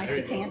could be a nice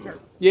decanter.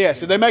 Yeah,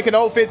 so they make an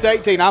Old Fitz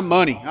 18. I'm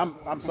money.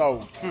 I'm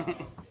sold.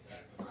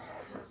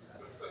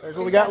 There's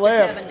what we got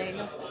left. Kevin,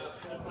 Daniel.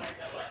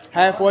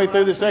 Halfway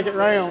through the second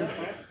round.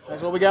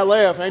 That's what we got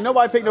left. Ain't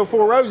nobody picked no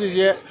Four Roses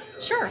yet.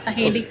 Sure, a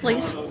handy,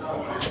 please. Look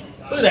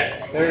at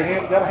that.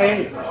 There, you got a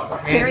handy.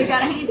 Terry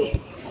got a handy.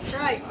 That's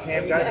right.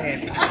 Ham got a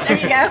handy. There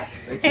you go.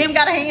 Ham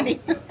got a handy.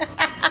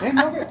 Damn,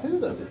 I got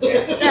two of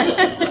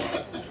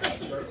them.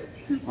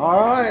 All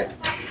right.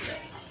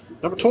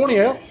 Number 20,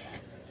 Al.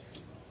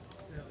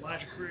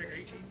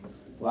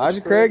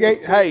 Elijah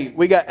Craig, hey,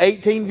 we got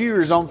 18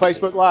 viewers on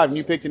Facebook Live, and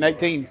you picked an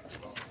 18.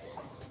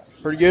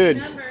 Pretty good.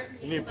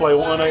 You need to play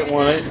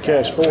 1818 to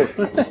cash 4.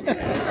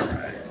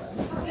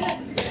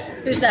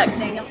 Who's next,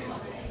 Daniel?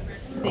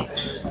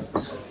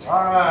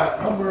 All right,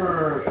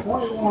 number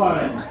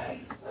 21.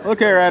 Look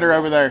here at her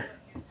over there.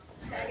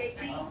 Stag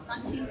 18,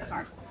 19.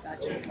 Sorry.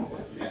 Gotcha.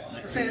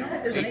 So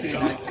there's an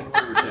 18.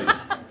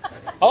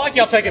 I like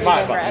y'all taking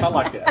my advice. I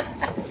like that.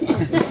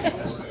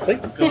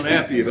 Coming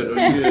after you, but it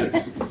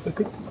was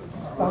good.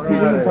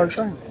 CYPB in the first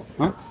round.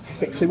 Huh?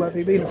 Pick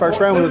CYPB in the first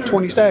round with a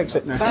 20 stag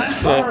sitting there.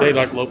 They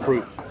like low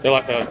proof. They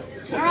like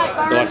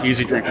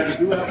easy drinkers.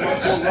 They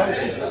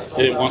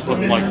didn't want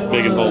something like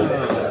big and bold.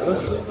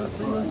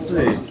 Let's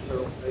see.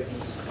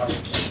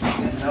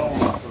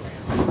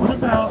 What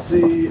about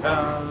the?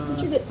 What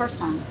did you get first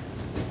time?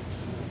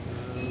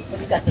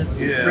 What's got the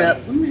Yeah. rip?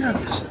 Let me have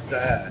the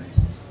stag.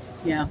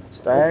 Yeah,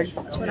 Stag.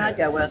 that's what I'd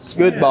go with.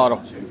 Good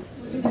bottle.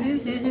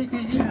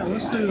 Yeah,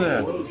 let's do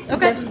that.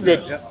 Okay.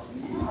 Good.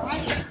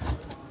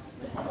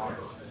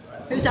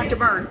 Who's after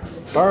Burn?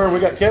 Burn, we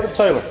got Kevin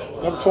Taylor,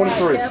 number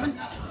 23. Kevin?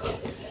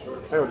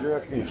 Harold, you're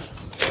after me.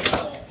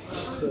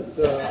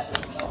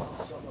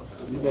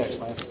 You next,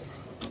 man.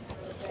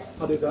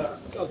 I'll do that.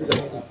 I'll do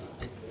that.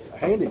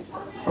 Handy.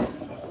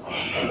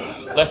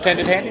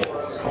 Left-handed handy?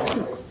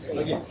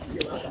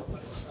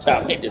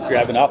 Stop me just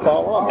grabbing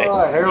alcohol on me. All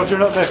right, Harold,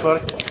 you're up next,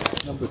 buddy.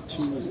 Number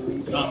 2 is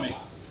leaving. Tommy.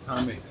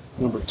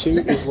 Number 2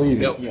 is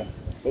leaving. Yep. Yeah.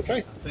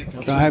 Okay.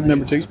 Can I have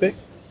number 2's pick?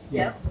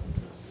 Yeah.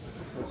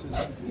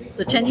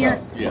 The 10-year?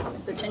 Yeah.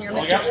 The 10-year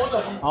mentors?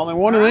 Only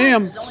one of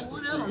them. There's only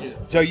one of them.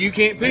 So you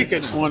can't pick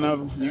it, one of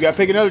them. You got to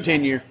pick another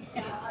 10 year.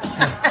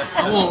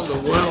 I want the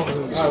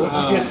Welders.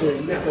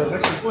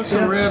 What's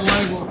the red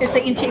label? It's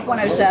the Antique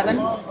 107.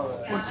 I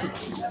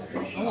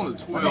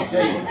want a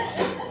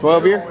 12.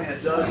 12 year?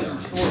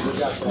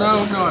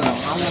 No.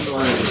 I want the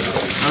red.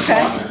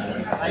 Okay.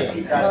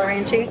 Lower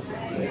Antique.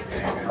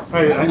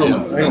 Hey, hang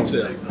on.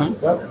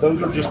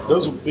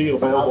 Those will be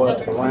available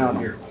around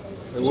here.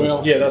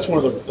 Well, Yeah, that's one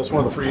of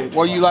the free agents.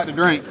 What do you like to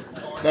drink?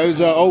 Those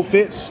old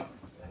Fitz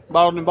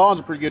bottled and bonds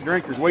are pretty good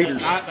drinkers.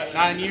 Weeders. That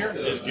 9-year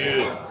is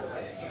good.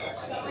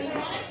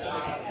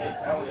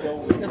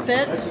 The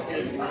Fitz.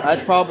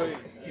 That's probably,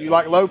 you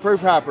like low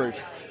proof, high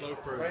proof? Low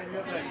proof.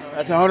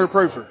 That's a 100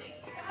 proofer.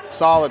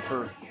 Solid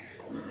for.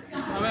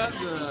 How about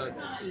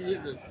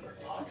the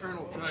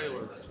Colonel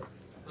Taylor?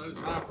 Those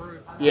high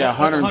proof? Yeah,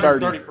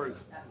 130.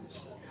 proof.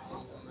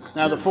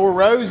 Now the Four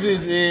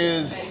Roses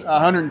is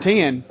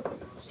 110.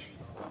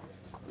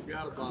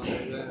 Forgot about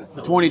that.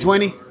 The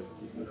 2020.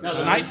 No,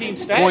 the 19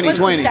 stag.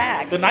 2020.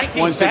 The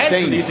 19 stag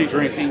is 116. an easy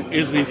drink.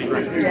 Is an easy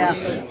drink. Yeah.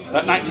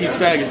 That 19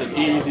 stag is an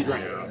easy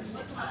drink.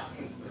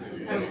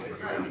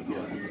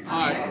 All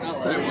right,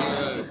 I'll take one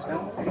of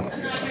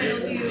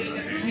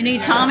those. You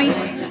need Tommy?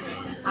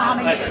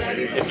 Tommy?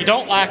 If you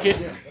don't like it,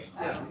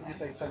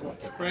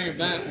 Bring it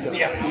back.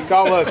 yeah, You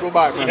call us, we'll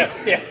buy it from you.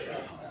 yeah.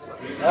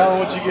 Alan,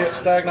 what'd you get?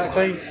 Stag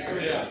 19?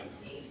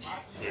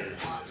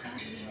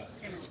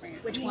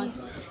 Which one?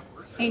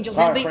 Angels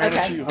All right, Envy? Fran,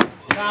 it's Okay. you.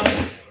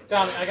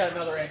 Tommy, I got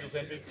another Angel's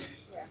Envy.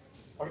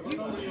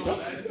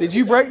 Did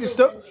you break the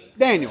stool?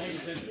 Daniel,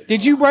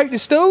 did you break the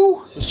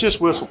stool? It's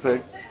just whistle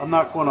pig. I'm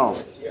not going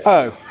off.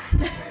 Oh.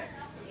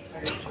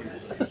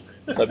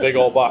 That big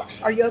old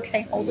box. Are you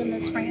okay holding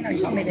this, Fran, or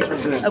you want me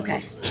to?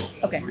 Okay.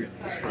 Okay.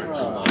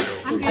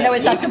 I know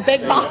it's not a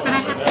big box.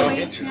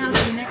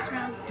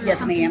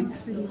 Yes, ma'am.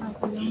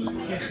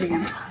 Yes,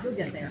 ma'am. You'll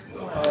get there.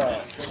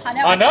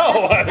 I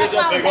know. That's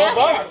why I was Big old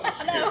asking. box.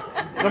 I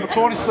know. Number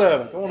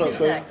 27. Come on up, Who's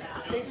Susan. next?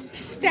 Susan?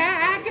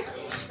 Stag.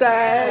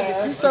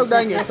 Stag. She's so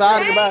dang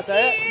excited about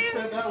that.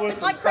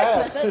 It's like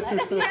Christmas, isn't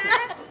it?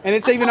 And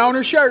it's even on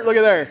her shirt. Look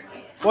at there.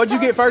 What'd you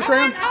get first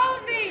round?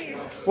 Ozies.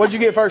 What'd you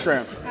get first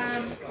round?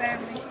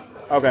 Family.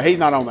 Okay, he's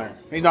not on there.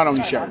 He's not on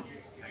your shirt.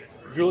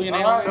 Julian All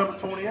Ale. right, number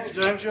 28.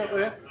 James, you up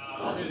there?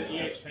 All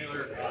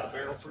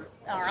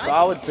right.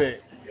 Solid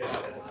pick.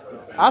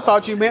 I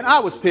thought you meant I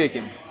was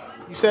picking.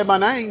 You said my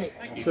name.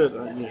 I said,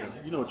 yeah,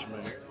 you know what you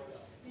mean.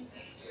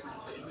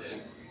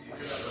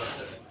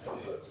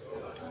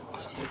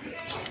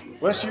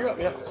 Wes, you're up,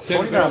 yeah.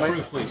 29,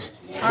 man. please.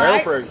 Barrel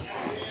proof.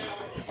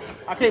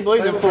 I can't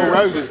believe them Four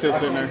Roses still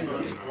sitting there.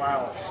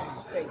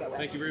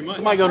 Thank you very much.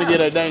 Somebody gonna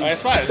get a dang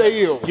That's fine.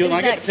 steal. You and I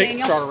Who's get next, to take the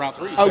Daniel? starter round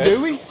 3. Oh,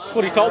 do we? That's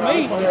what he told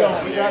me. We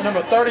got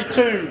number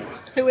 32.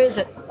 Who is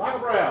it? Michael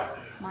Brown.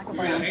 Michael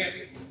Brown.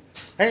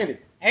 Handy.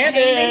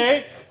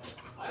 Andy.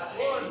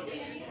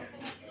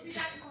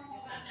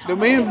 Do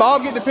me and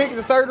Bob get to pick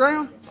the third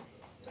round?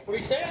 What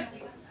he said?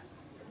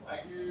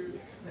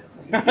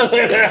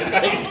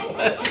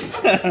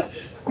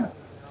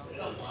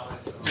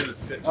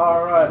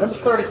 All right, number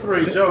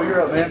 33. Joe,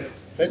 you're up, man.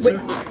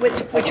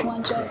 Which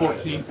one, Joe?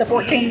 14. The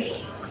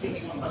 14?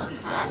 You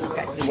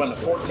won the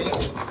 14.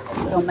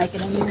 So don't make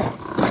it in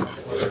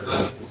there.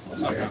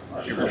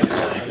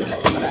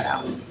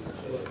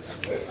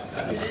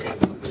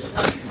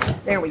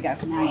 There we go.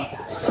 Now you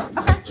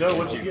got it. Joe,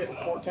 what'd you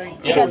get? 14?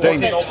 You got the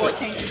 14. Fitz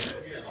 14.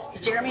 Is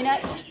Jeremy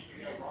next?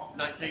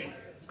 19.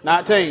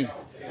 19.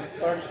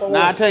 34.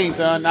 19,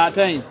 son.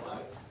 19.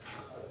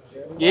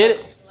 Get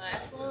it?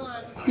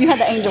 You had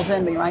the Angels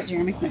in me, right,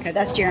 Jeremy? Okay,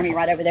 that's Jeremy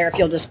right over there. If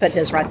you'll just put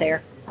his right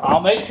there.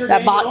 I'll make sure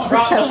That you box don't is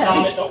drop so nothing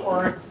on heavy. it. Don't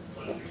worry.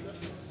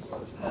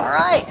 All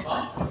right.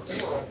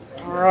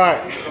 All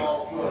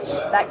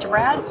right. Back to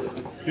Brad.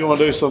 You want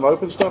to do some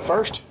open stuff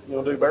first? You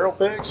want to do barrel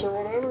picks or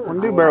whatever? We're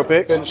gonna do barrel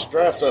picks. Finish the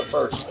draft up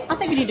first. I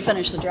think we need to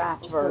finish the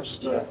draft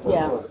first.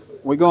 Yeah.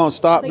 We're gonna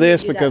stop think we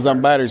this do that because our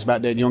battery's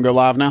about dead. You wanna go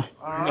live now?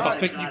 No, I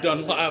think you've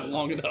done live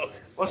long enough.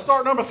 Let's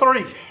start number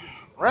 3.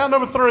 Round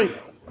number 3.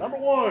 Number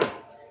 1.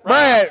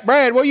 Brad,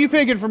 what are you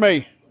picking for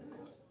me?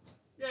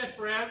 Yes,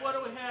 Brad. What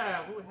do we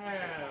have? What do we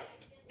have?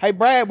 Hey,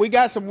 Brad, we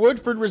got some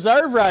Woodford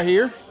Reserve right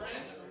here.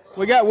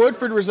 We got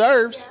Woodford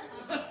Reserves.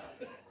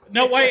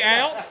 No way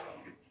out.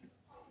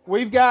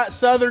 We've got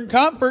Southern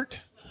Comfort.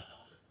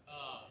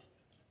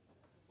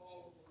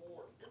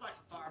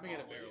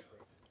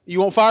 You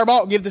want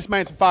Fireball? Give this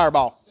man some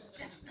Fireball.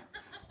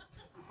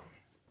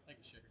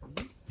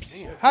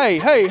 Hey.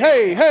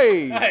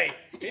 Hey,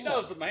 he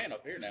knows the man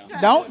up here now.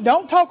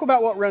 Don't talk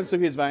about what runs through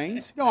his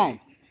veins. Go on.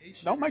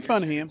 Don't make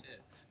fun of him.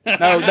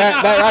 No,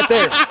 that right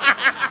there.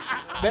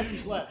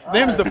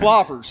 Them's the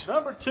floppers.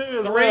 Number 2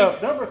 is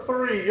left. Number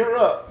 3, you're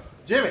up.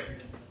 Jimmy.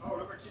 Oh,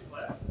 number 2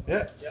 left.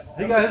 Yeah.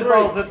 He got his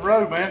balls at the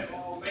road, man.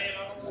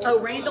 Oh,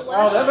 Randall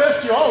Oh, left. that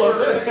messed you all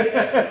up, didn't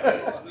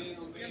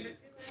it?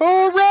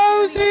 Four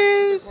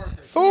roses.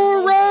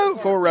 Four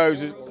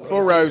roses.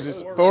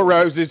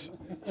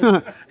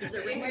 Is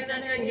there room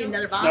down there? You need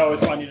another box? No,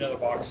 it's fine. You need another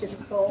box. It's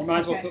full. You might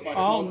as well Okay. put my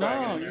smoke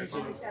bag in there. He's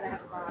got to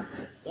have a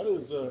box. That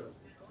is the.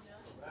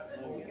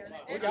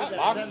 We got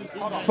boxes.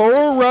 Hold on.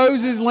 Four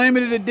Roses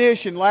limited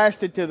edition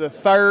lasted to the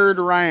third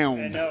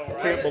round. No, I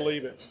right? can't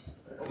believe it.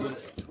 4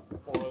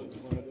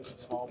 Roses limited, just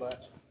a small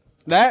batch.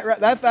 That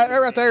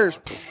right there is.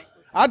 Pfft.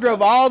 I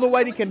drove all the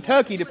way to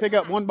Kentucky to pick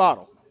up one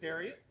bottle.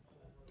 Carry it.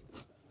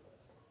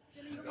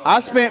 I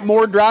spent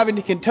more driving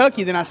to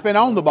Kentucky than I spent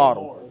on the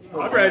bottle.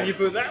 I'd rather you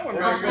put that one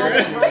right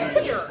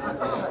there.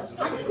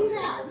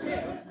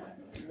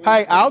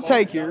 Hey, I'll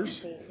take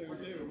yours.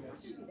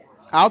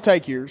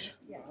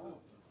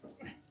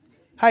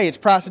 Hey, it's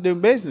price of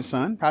doing business,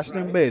 son. Price of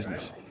doing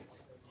business.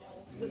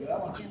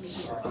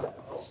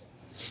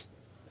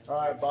 All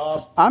right,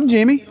 Bob. I'm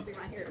Jimmy.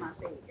 Right here at my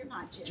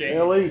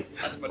LE.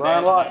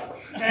 Brian Lott.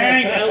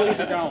 Dang, LEs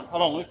are gone.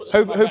 Hold on. Let me put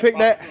this in my Who back picked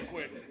pocket that? real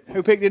quick.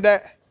 Who picked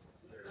that?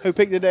 Who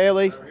picked the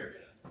LE?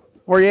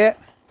 Where you at?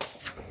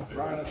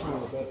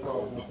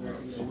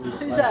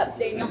 Who's up,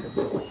 Daniel?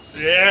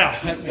 Yeah.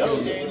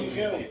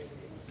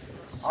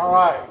 All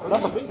right,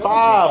 number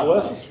 5,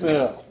 Wesley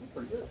Smith.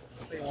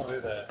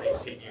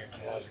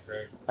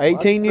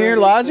 18-year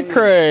Elijah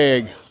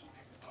Craig.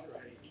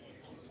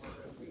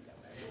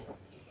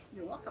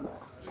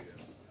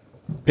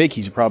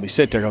 Pickies will probably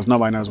sit there because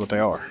nobody knows what they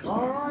are.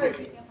 All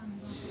right.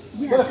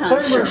 Yes,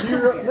 honey, Chambers, sure.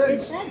 you're up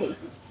It's next. heavy.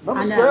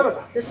 Number I know.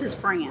 7. This is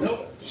Fran.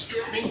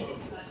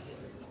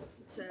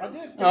 So,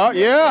 Oh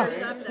yeah,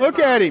 look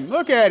at him!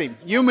 Look at him!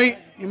 You me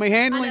I know,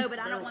 handling? but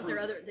I don't want their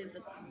other. The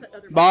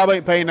other Bob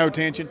ain't paying no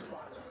attention.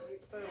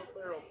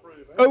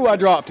 Oh, I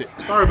dropped it.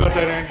 Sorry about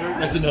that, Andrew.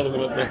 That's another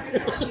one up there.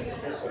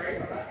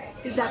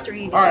 Who's after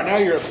Andy? All right, now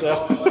you're up, Seth.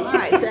 All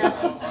right,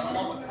 Seth.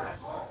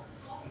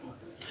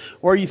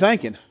 What are you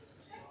thinking?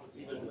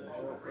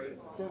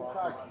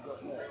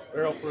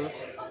 Barrel proof.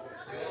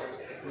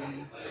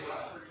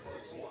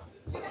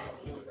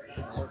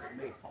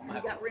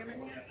 You got room in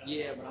there?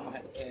 Yeah, but I'm gonna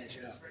have to cash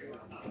out.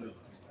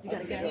 You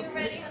gotta go. If you're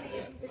ready,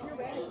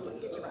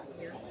 get you right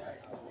here.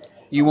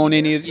 You want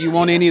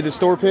any of the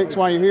store picks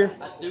while you're here?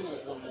 I do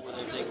want one more of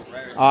those Eagle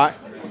Rares. All right.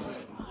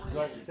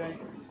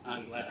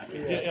 I'm glad I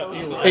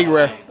can. Eagle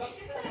Rare. The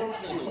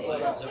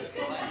BS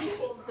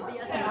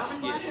and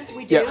Bourbon glasses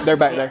we do. Yep, they're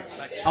back there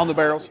on the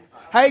barrels.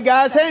 Hey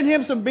guys, hand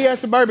him some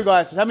BS and bourbon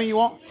glasses. How many you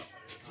want?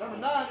 Number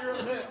 9, you're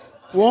up next.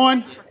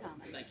 One.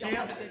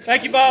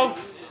 Thank you, Bo.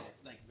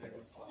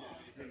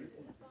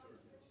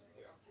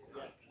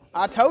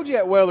 I told you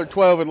at Weller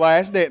 12 would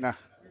last, didn't I?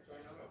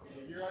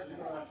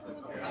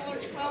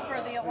 12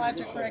 for the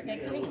Elijah Craig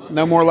 18.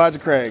 No more Elijah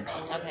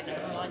Craigs. Okay,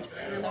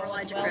 No more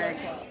Elijah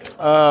Craigs.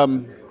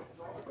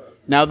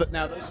 Now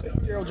those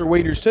Fitzgeralds are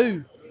Weeders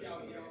too.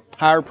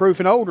 Higher proof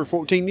and older,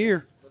 14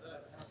 year.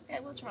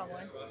 Okay, we'll try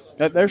one.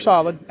 They're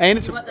solid, and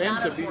it's What, the a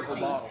 9 or beautiful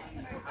 14? bottle.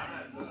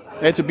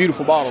 It's a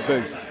beautiful bottle too.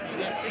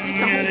 It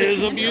makes a whole It is a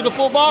difference.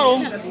 beautiful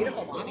bottle. Got a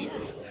beautiful bottle.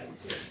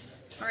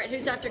 All right,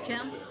 who's after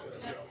Kim?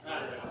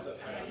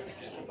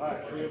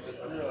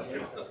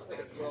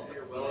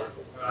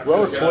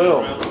 Weller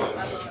 12.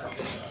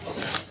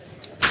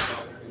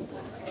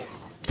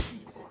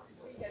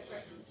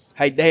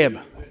 Hey Deb,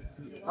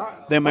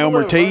 them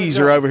Elmer T's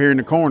are over here in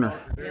the corner.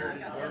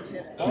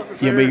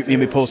 You want me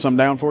to pull some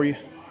down for you?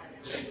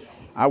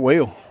 I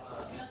will.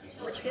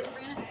 What you getting,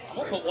 Brandon? I'm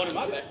gonna put one in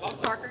my back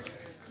pocket. Parker?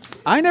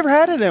 I ain't never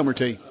had an Elmer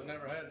T.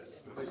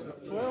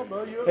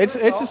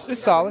 It's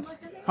solid,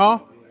 huh?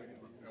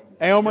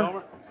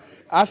 Elmer.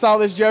 I saw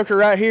this joker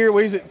right here.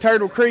 We was at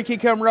Turtle Creek. He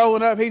come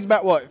rolling up. He's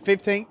about what,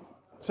 15th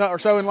or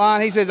so in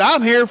line. He says,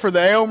 "I'm here for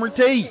the Elmer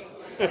T."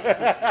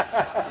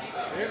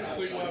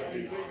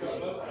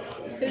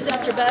 Who's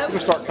after Bo? I'm going to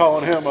start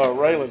calling him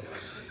Raylan.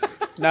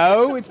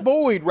 No, it's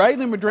Boyd.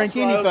 Raylan would drink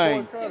That's what I was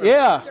anything. going for.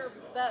 Yeah, After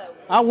Bo.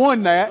 I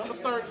won that.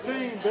 Number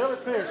 13, Billy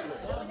Pearson.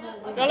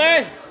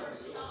 Billy.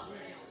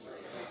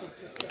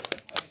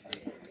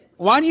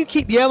 Why do you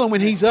keep yelling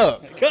when he's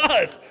up?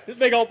 Because this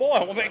big old boy, I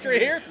want to make sure he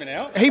hears me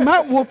now. He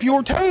might whoop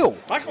your tail.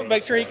 I just want to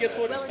make sure he gets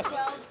what. Willie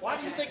 12. Why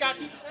do you think I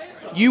keep saying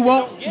that? You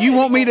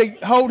want me to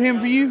hold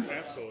him for you?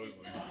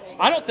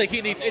 I don't think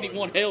he needs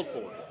anyone held for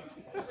it.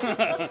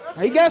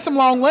 He got some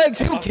long legs.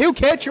 He'll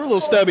catch your little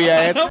stubby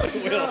ass. No, he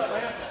will.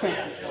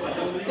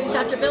 Who's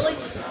after Billy?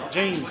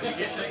 Gene.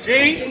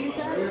 Gene.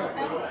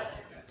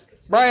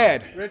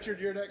 Brad. Richard,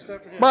 you're next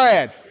after him.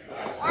 Brad.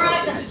 All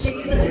right, Mr.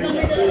 G, what's it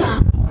gonna be this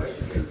time?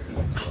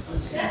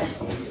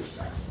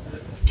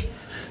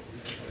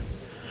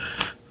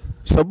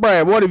 So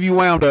Brad, what have you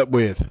wound up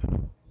with?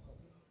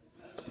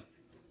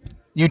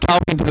 You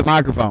talking to the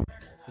microphone.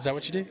 Is that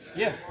what you do?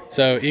 Yeah.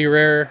 So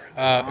E-Rare,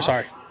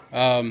 sorry.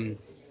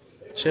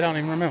 Shit, I don't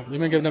even remember. You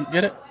been giving them,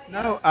 get it?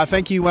 No, I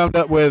think you wound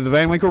up with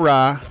Van Winkle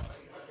Rye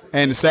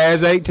and the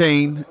SAS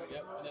 18, Yep.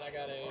 And then I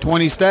got a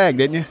 20 Stag,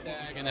 didn't you?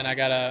 Stag, and then I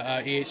got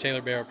a EH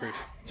Sailor Barrel Proof.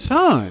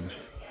 Son,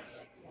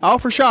 all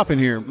for shopping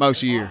here most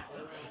of the year.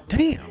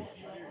 Damn.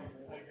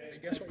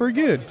 That's pretty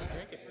good.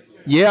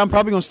 Yeah, I'm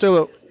probably going to steal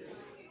at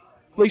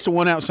least a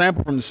 1 ounce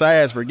sample from the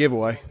SAS for a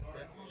giveaway.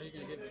 Who you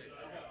gonna give it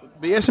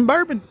to? BS and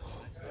Bourbon.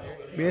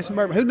 BS and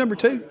Bourbon. Who's number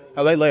 2?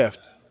 Oh, they left.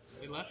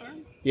 He left her?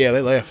 Yeah,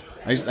 they left.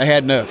 They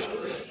had enough.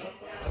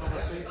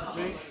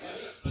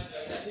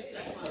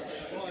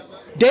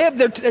 Deb,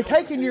 they're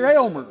taking your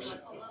Elmers.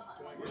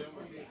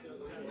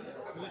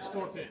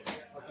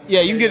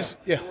 Yeah, you can get us.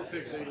 Yeah.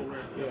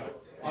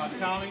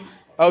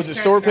 Oh, is it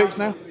store picks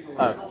now?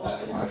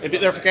 Oh. If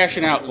they're for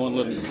cashing out, going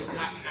little.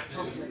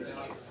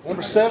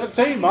 Number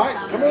 17, Mike.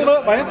 Come on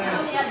up,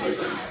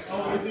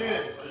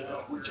 man.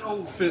 Which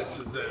old Fitz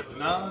is that?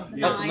 9?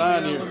 That's a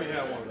 9 year. Let me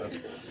have one of those.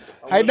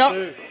 Hey,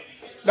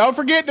 don't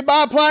forget to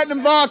buy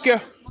Platinum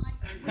Vodka.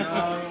 No,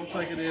 I don't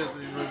think it is.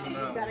 He's moving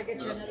out. Gotta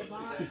get you another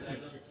box.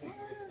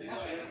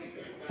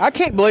 I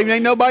can't believe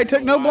ain't nobody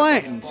took no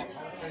Blantons.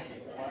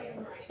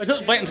 They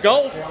took Blanton's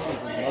gold.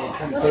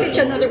 Let's get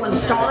you another one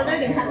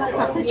started, and how about if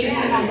I put your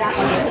name on that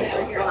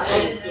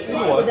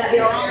one? Would that be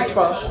all right? That's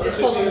fine.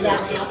 Just hold on to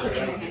that one, I'll put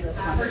your name on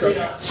this one.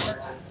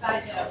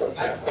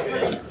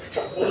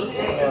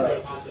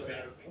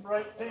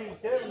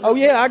 Oh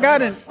yeah, I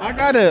got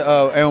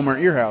a Elmer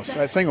at your house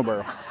at Single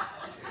Barrel.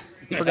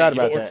 Forgot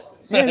about that.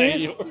 Yeah, it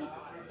is.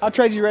 I'll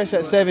trade you the rest of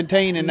that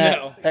 17 and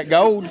that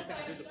gold.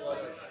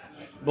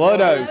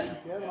 Blood Oath.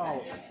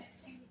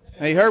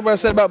 Now you heard what I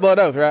said about Blood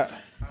Oath, right?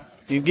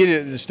 You can get it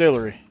at the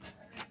distillery.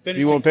 If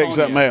you want to pick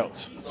something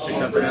else. Pick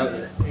something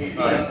else.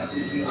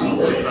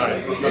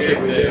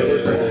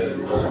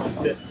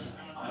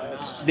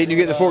 Didn't you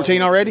get the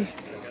 14 already?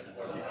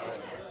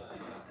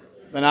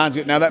 The 9's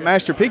good. Now that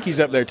Master Picky's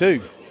up there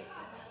too.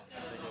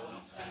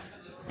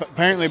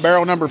 Apparently,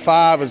 barrel number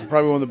 5 is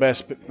probably one of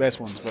the best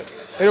ones, but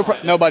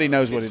nobody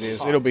knows what it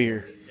is. It'll be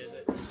here.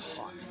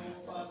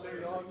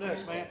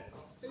 Next, man.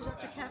 Who's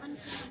after Kevin?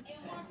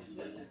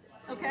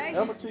 Okay.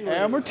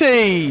 Elmer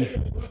T.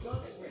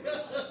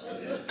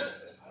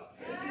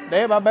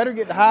 Deb, I better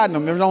get to hiding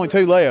them. There's only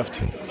 2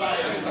 left. Number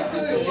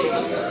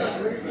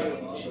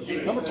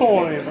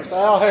 20, Mr.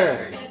 Al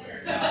Harris.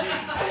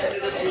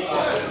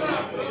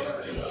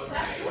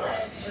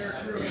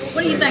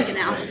 What are you thinking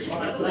now?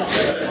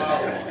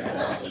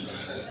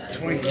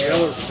 Between the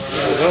Elmer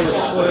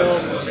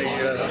 12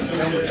 and the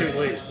Elmer 2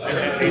 liter.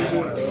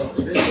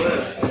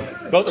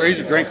 Both are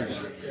easy drinkers.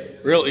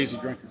 Real easy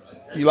drinkers.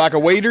 You like a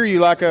weeder? You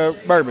like a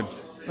bourbon?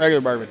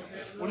 Regular bourbon.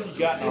 What have you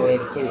gotten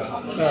already, too?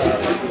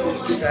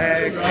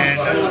 Stag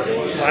and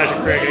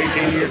Elijah Craig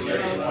 18 years.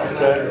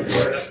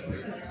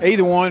 Okay.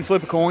 Either one,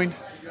 flip a coin.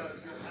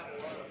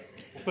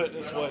 We'll put it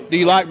this way. Do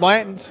you like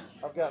Blanton's?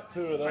 I've got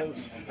 2 of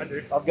those. I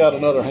do. I've got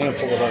another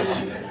handful of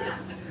those.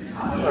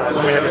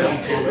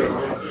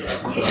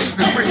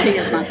 Number T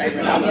is my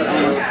favorite. I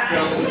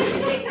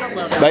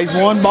love it. There's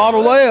 1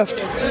 bottle left.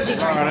 Easy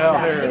All right, Al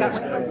Harris.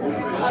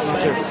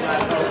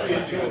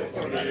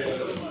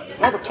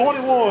 Number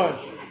 21.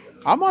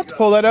 I'm about to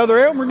pull that other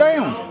Elmer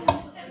down.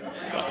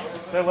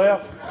 They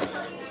left.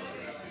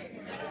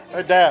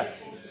 Hey, Dad.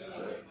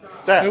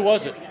 Dad. Who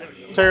was it?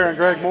 Tara and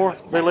Greg Moore.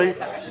 They leave?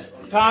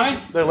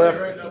 Tommy? They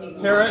left.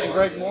 Tara and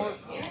Greg Moore?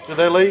 Did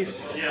they leave?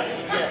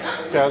 Yes.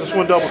 Okay, I just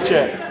want to double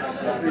check.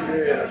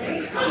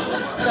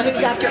 So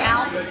who's after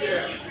Al?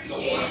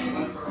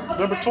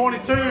 Number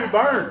 22,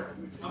 Burn.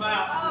 I'm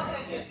out.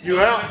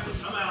 You out?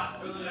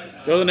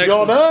 Go to the next Y'all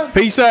one. done?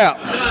 Peace out.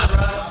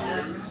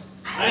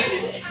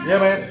 Yeah,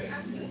 man.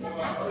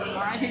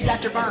 All right, who's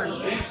after Burn?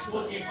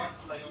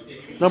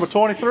 Number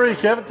 23,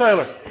 Kevin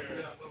Taylor.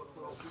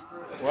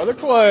 Weather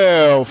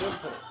 12.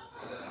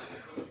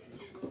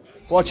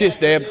 Watch this,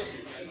 Deb.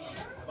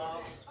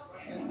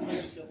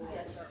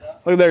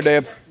 Look there,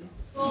 Deb.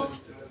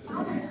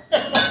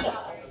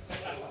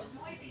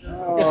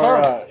 Yes, sir.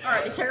 All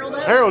right, is Harold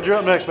up? Harold, you're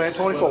up next, man.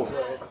 24.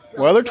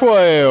 Weather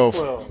 12.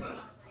 12.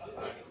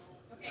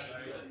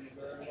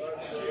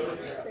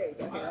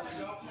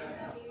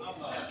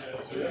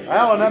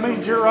 Alan, that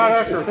means you're right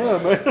after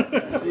him,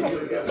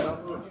 man.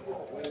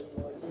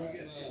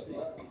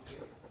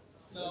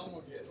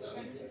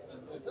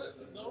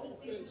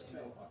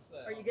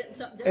 Are you getting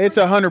something different? It's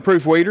a 100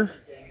 proof weeder.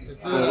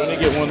 Yeah, we need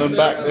to get one of them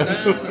back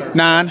then.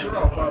 9.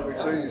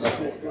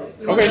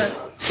 Okay.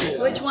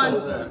 Which one?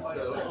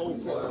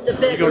 The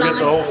Fitz You gonna get 9?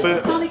 the whole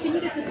fit? Tommy, can you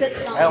get the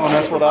Fitz 9? Alan,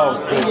 that's what I was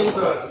picking.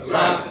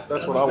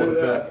 That's what I would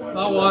have picked.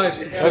 My wife.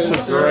 That's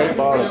a great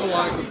bottle.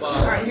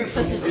 All right, here,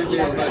 put this one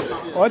back.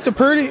 Well, it's a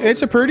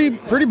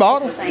pretty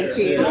bottle. Thank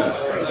you.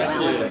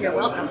 You're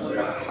welcome.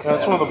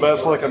 That's one of the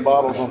best looking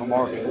bottles on the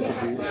market. It's a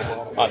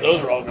beautiful bottle.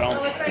 Those are all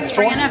gone. Miss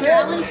Fran after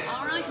Alan?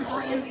 All right, Miss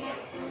Fran.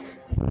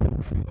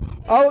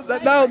 Oh,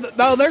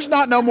 no, there's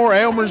not no more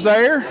Elmers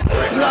there. You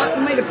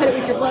want me to put it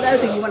with your blood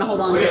oath, or you want to hold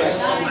on to it?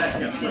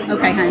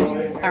 Okay,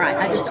 honey. All right,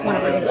 I just don't want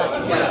to bring it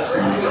back together.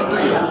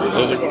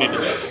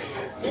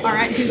 All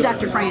right, who's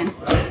after Fran?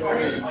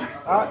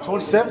 All right,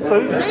 27,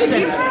 Susan.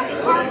 Susan.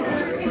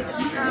 Parker's, the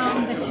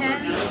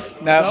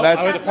 10. No,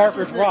 that's the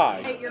Parker's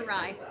Rye. 8-year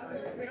rye.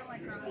 We don't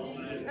like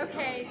rye.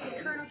 Okay,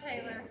 Colonel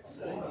Taylor.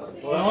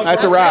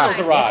 that's a rye. That's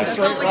a rye. That's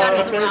all we got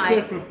is the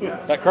rye.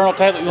 That Colonel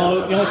Taylor, you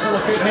know Colonel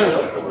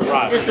Taylor?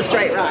 Rye. Just the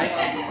straight rye.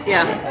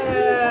 Yeah.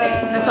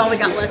 That's all we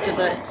got left of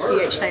the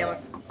PH Taylor.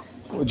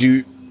 Would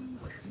you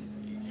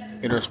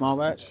get her a small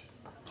batch?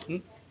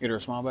 Get her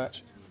a small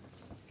batch.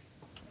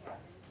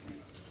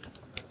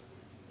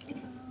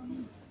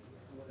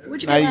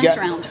 What'd you Now get you last got-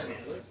 round?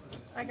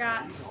 I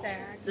got Stag.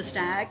 The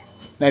stag.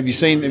 Now, have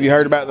you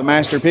heard about the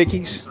Master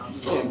Pickies?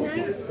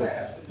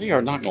 You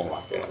are not going to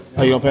like that.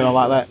 Oh, you don't think I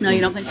like that? No,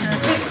 you don't think so?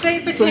 His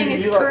favorite thing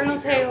is Colonel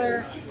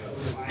Taylor.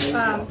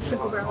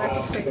 Simple Barrel.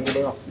 That's his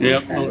favorite.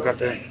 Yep, I got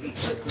that.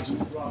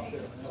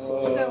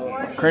 So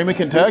what? Cream of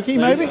Kentucky,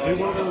 maybe?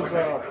 Hang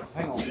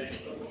on.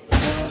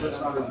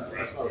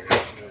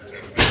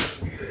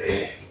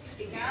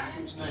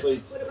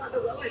 What about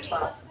the Weller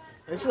 12?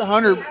 It's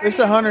 100. It's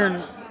 100.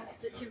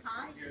 Is it too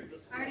high?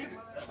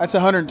 That's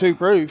 102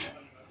 proof.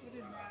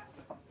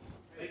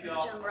 It's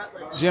Jim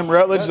Rutledge. Jim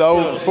Rutledge, the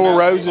old Four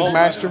Roses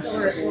master.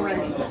 Still at Four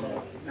Roses.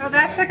 Oh,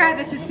 that's the guy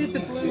that just did the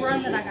blue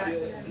run that I got.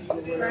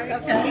 Right?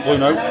 Okay. Blue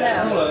Note?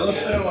 Let's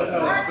see how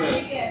it's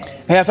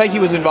fit. Yeah, I think he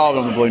was involved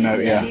on the Blue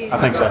Note. Yeah, I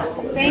think so.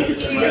 Thank you.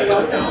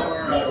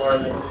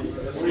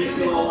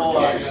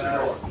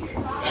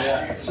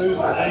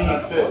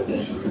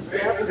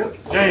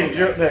 James,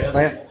 you're up next,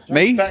 man.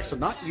 Me? James,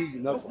 not you, you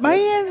know.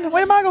 Man,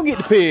 when am I gonna get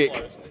to pick?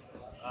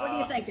 What are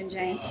you thinking,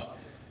 James?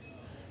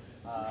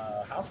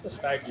 How's the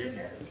Stag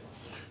Junior?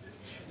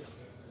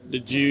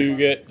 Did you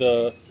get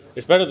the?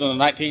 It's better than the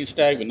 19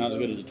 stag, but not as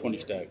good as the 20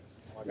 stag.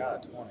 I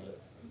got a 20.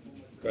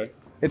 Okay.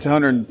 It's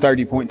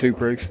 130.2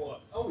 proof.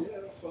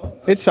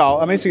 It's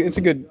solid. I mean, it's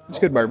a good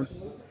bourbon.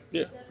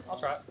 Yeah. I'll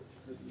try it.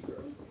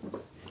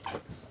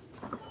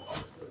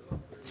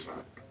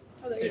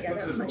 Oh, there you go.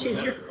 That's much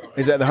easier.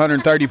 Is that the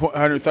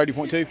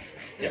 130.2?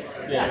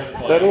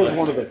 That is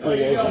one of the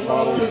free agent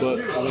models, but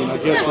I mean, I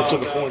guess we're to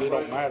the point it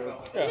don't matter.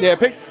 Yeah,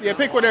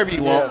 pick whatever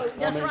you want.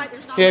 That's right.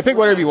 There's not Yeah, pick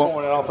whatever you want.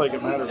 I don't think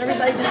it matters.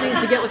 Everybody just needs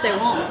to get what they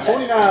want.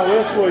 29,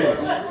 Wes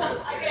Williams.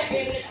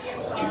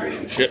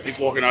 Shit,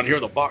 people walking out here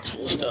with a box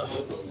full of stuff.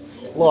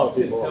 A lot of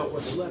people. I'll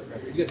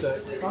get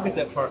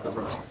that part.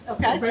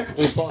 Okay.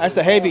 That's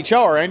the heavy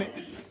char, ain't it?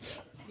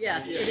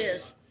 Yeah, it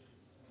is.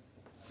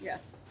 Yeah.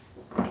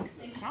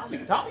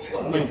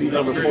 That means he's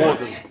number 4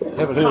 because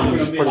Evan Hills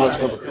is pretty much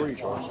number 3.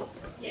 Charles.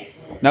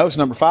 No, it's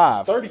number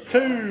 5.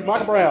 32,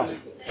 Michael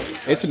Brown.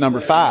 It's a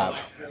number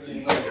 5.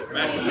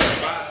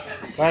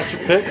 Master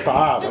pick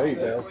 5. There you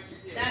go.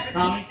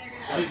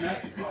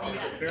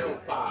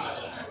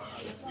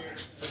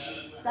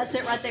 That's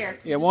it right there.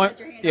 Yeah,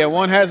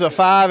 one has a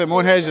 5 and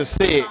one has a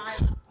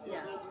 6.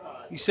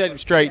 You set him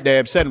straight,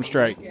 Deb. Set him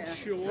straight.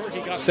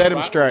 Set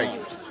him straight.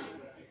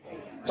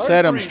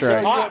 Set him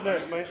straight. Up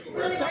next, man.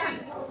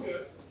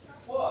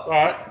 All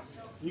right.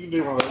 You can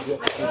do one of those.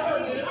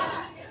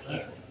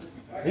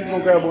 He's going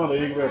to grab one of those.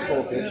 You can grab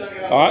 4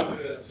 picks. All right.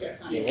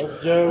 Yeah,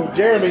 that's Joe.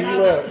 Jeremy, you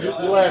left. You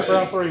last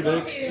round 3,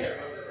 dude.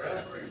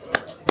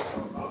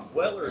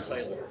 Weller or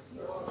Taylor?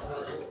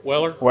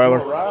 Weller. Weller.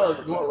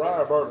 You want Rye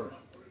or Bourbon?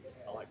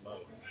 I like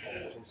both.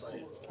 That's what I'm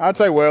saying. I'd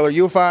say Weller.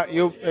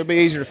 It'll be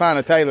easier to find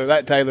that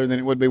Taylor than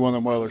it would be one of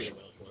them Wellers.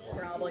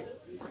 Probably.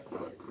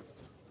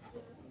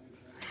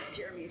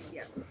 Jeremy's,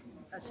 yep.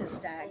 That's his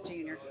Stag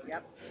Junior.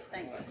 Yep.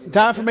 Thanks.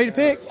 Time for me to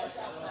pick.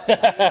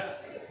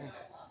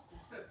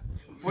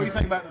 What do you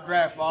think about the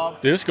draft,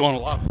 Bob? Dude, it's going a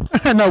lot.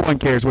 No one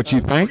cares what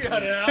you think. You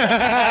want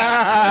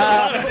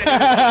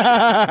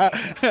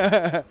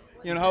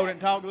to hold it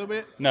and talk a little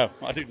bit? No,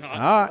 I do not. All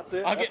right.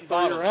 I'll get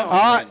bottles. All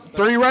right.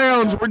 3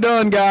 rounds. We're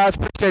done, guys.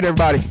 Appreciate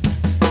everybody.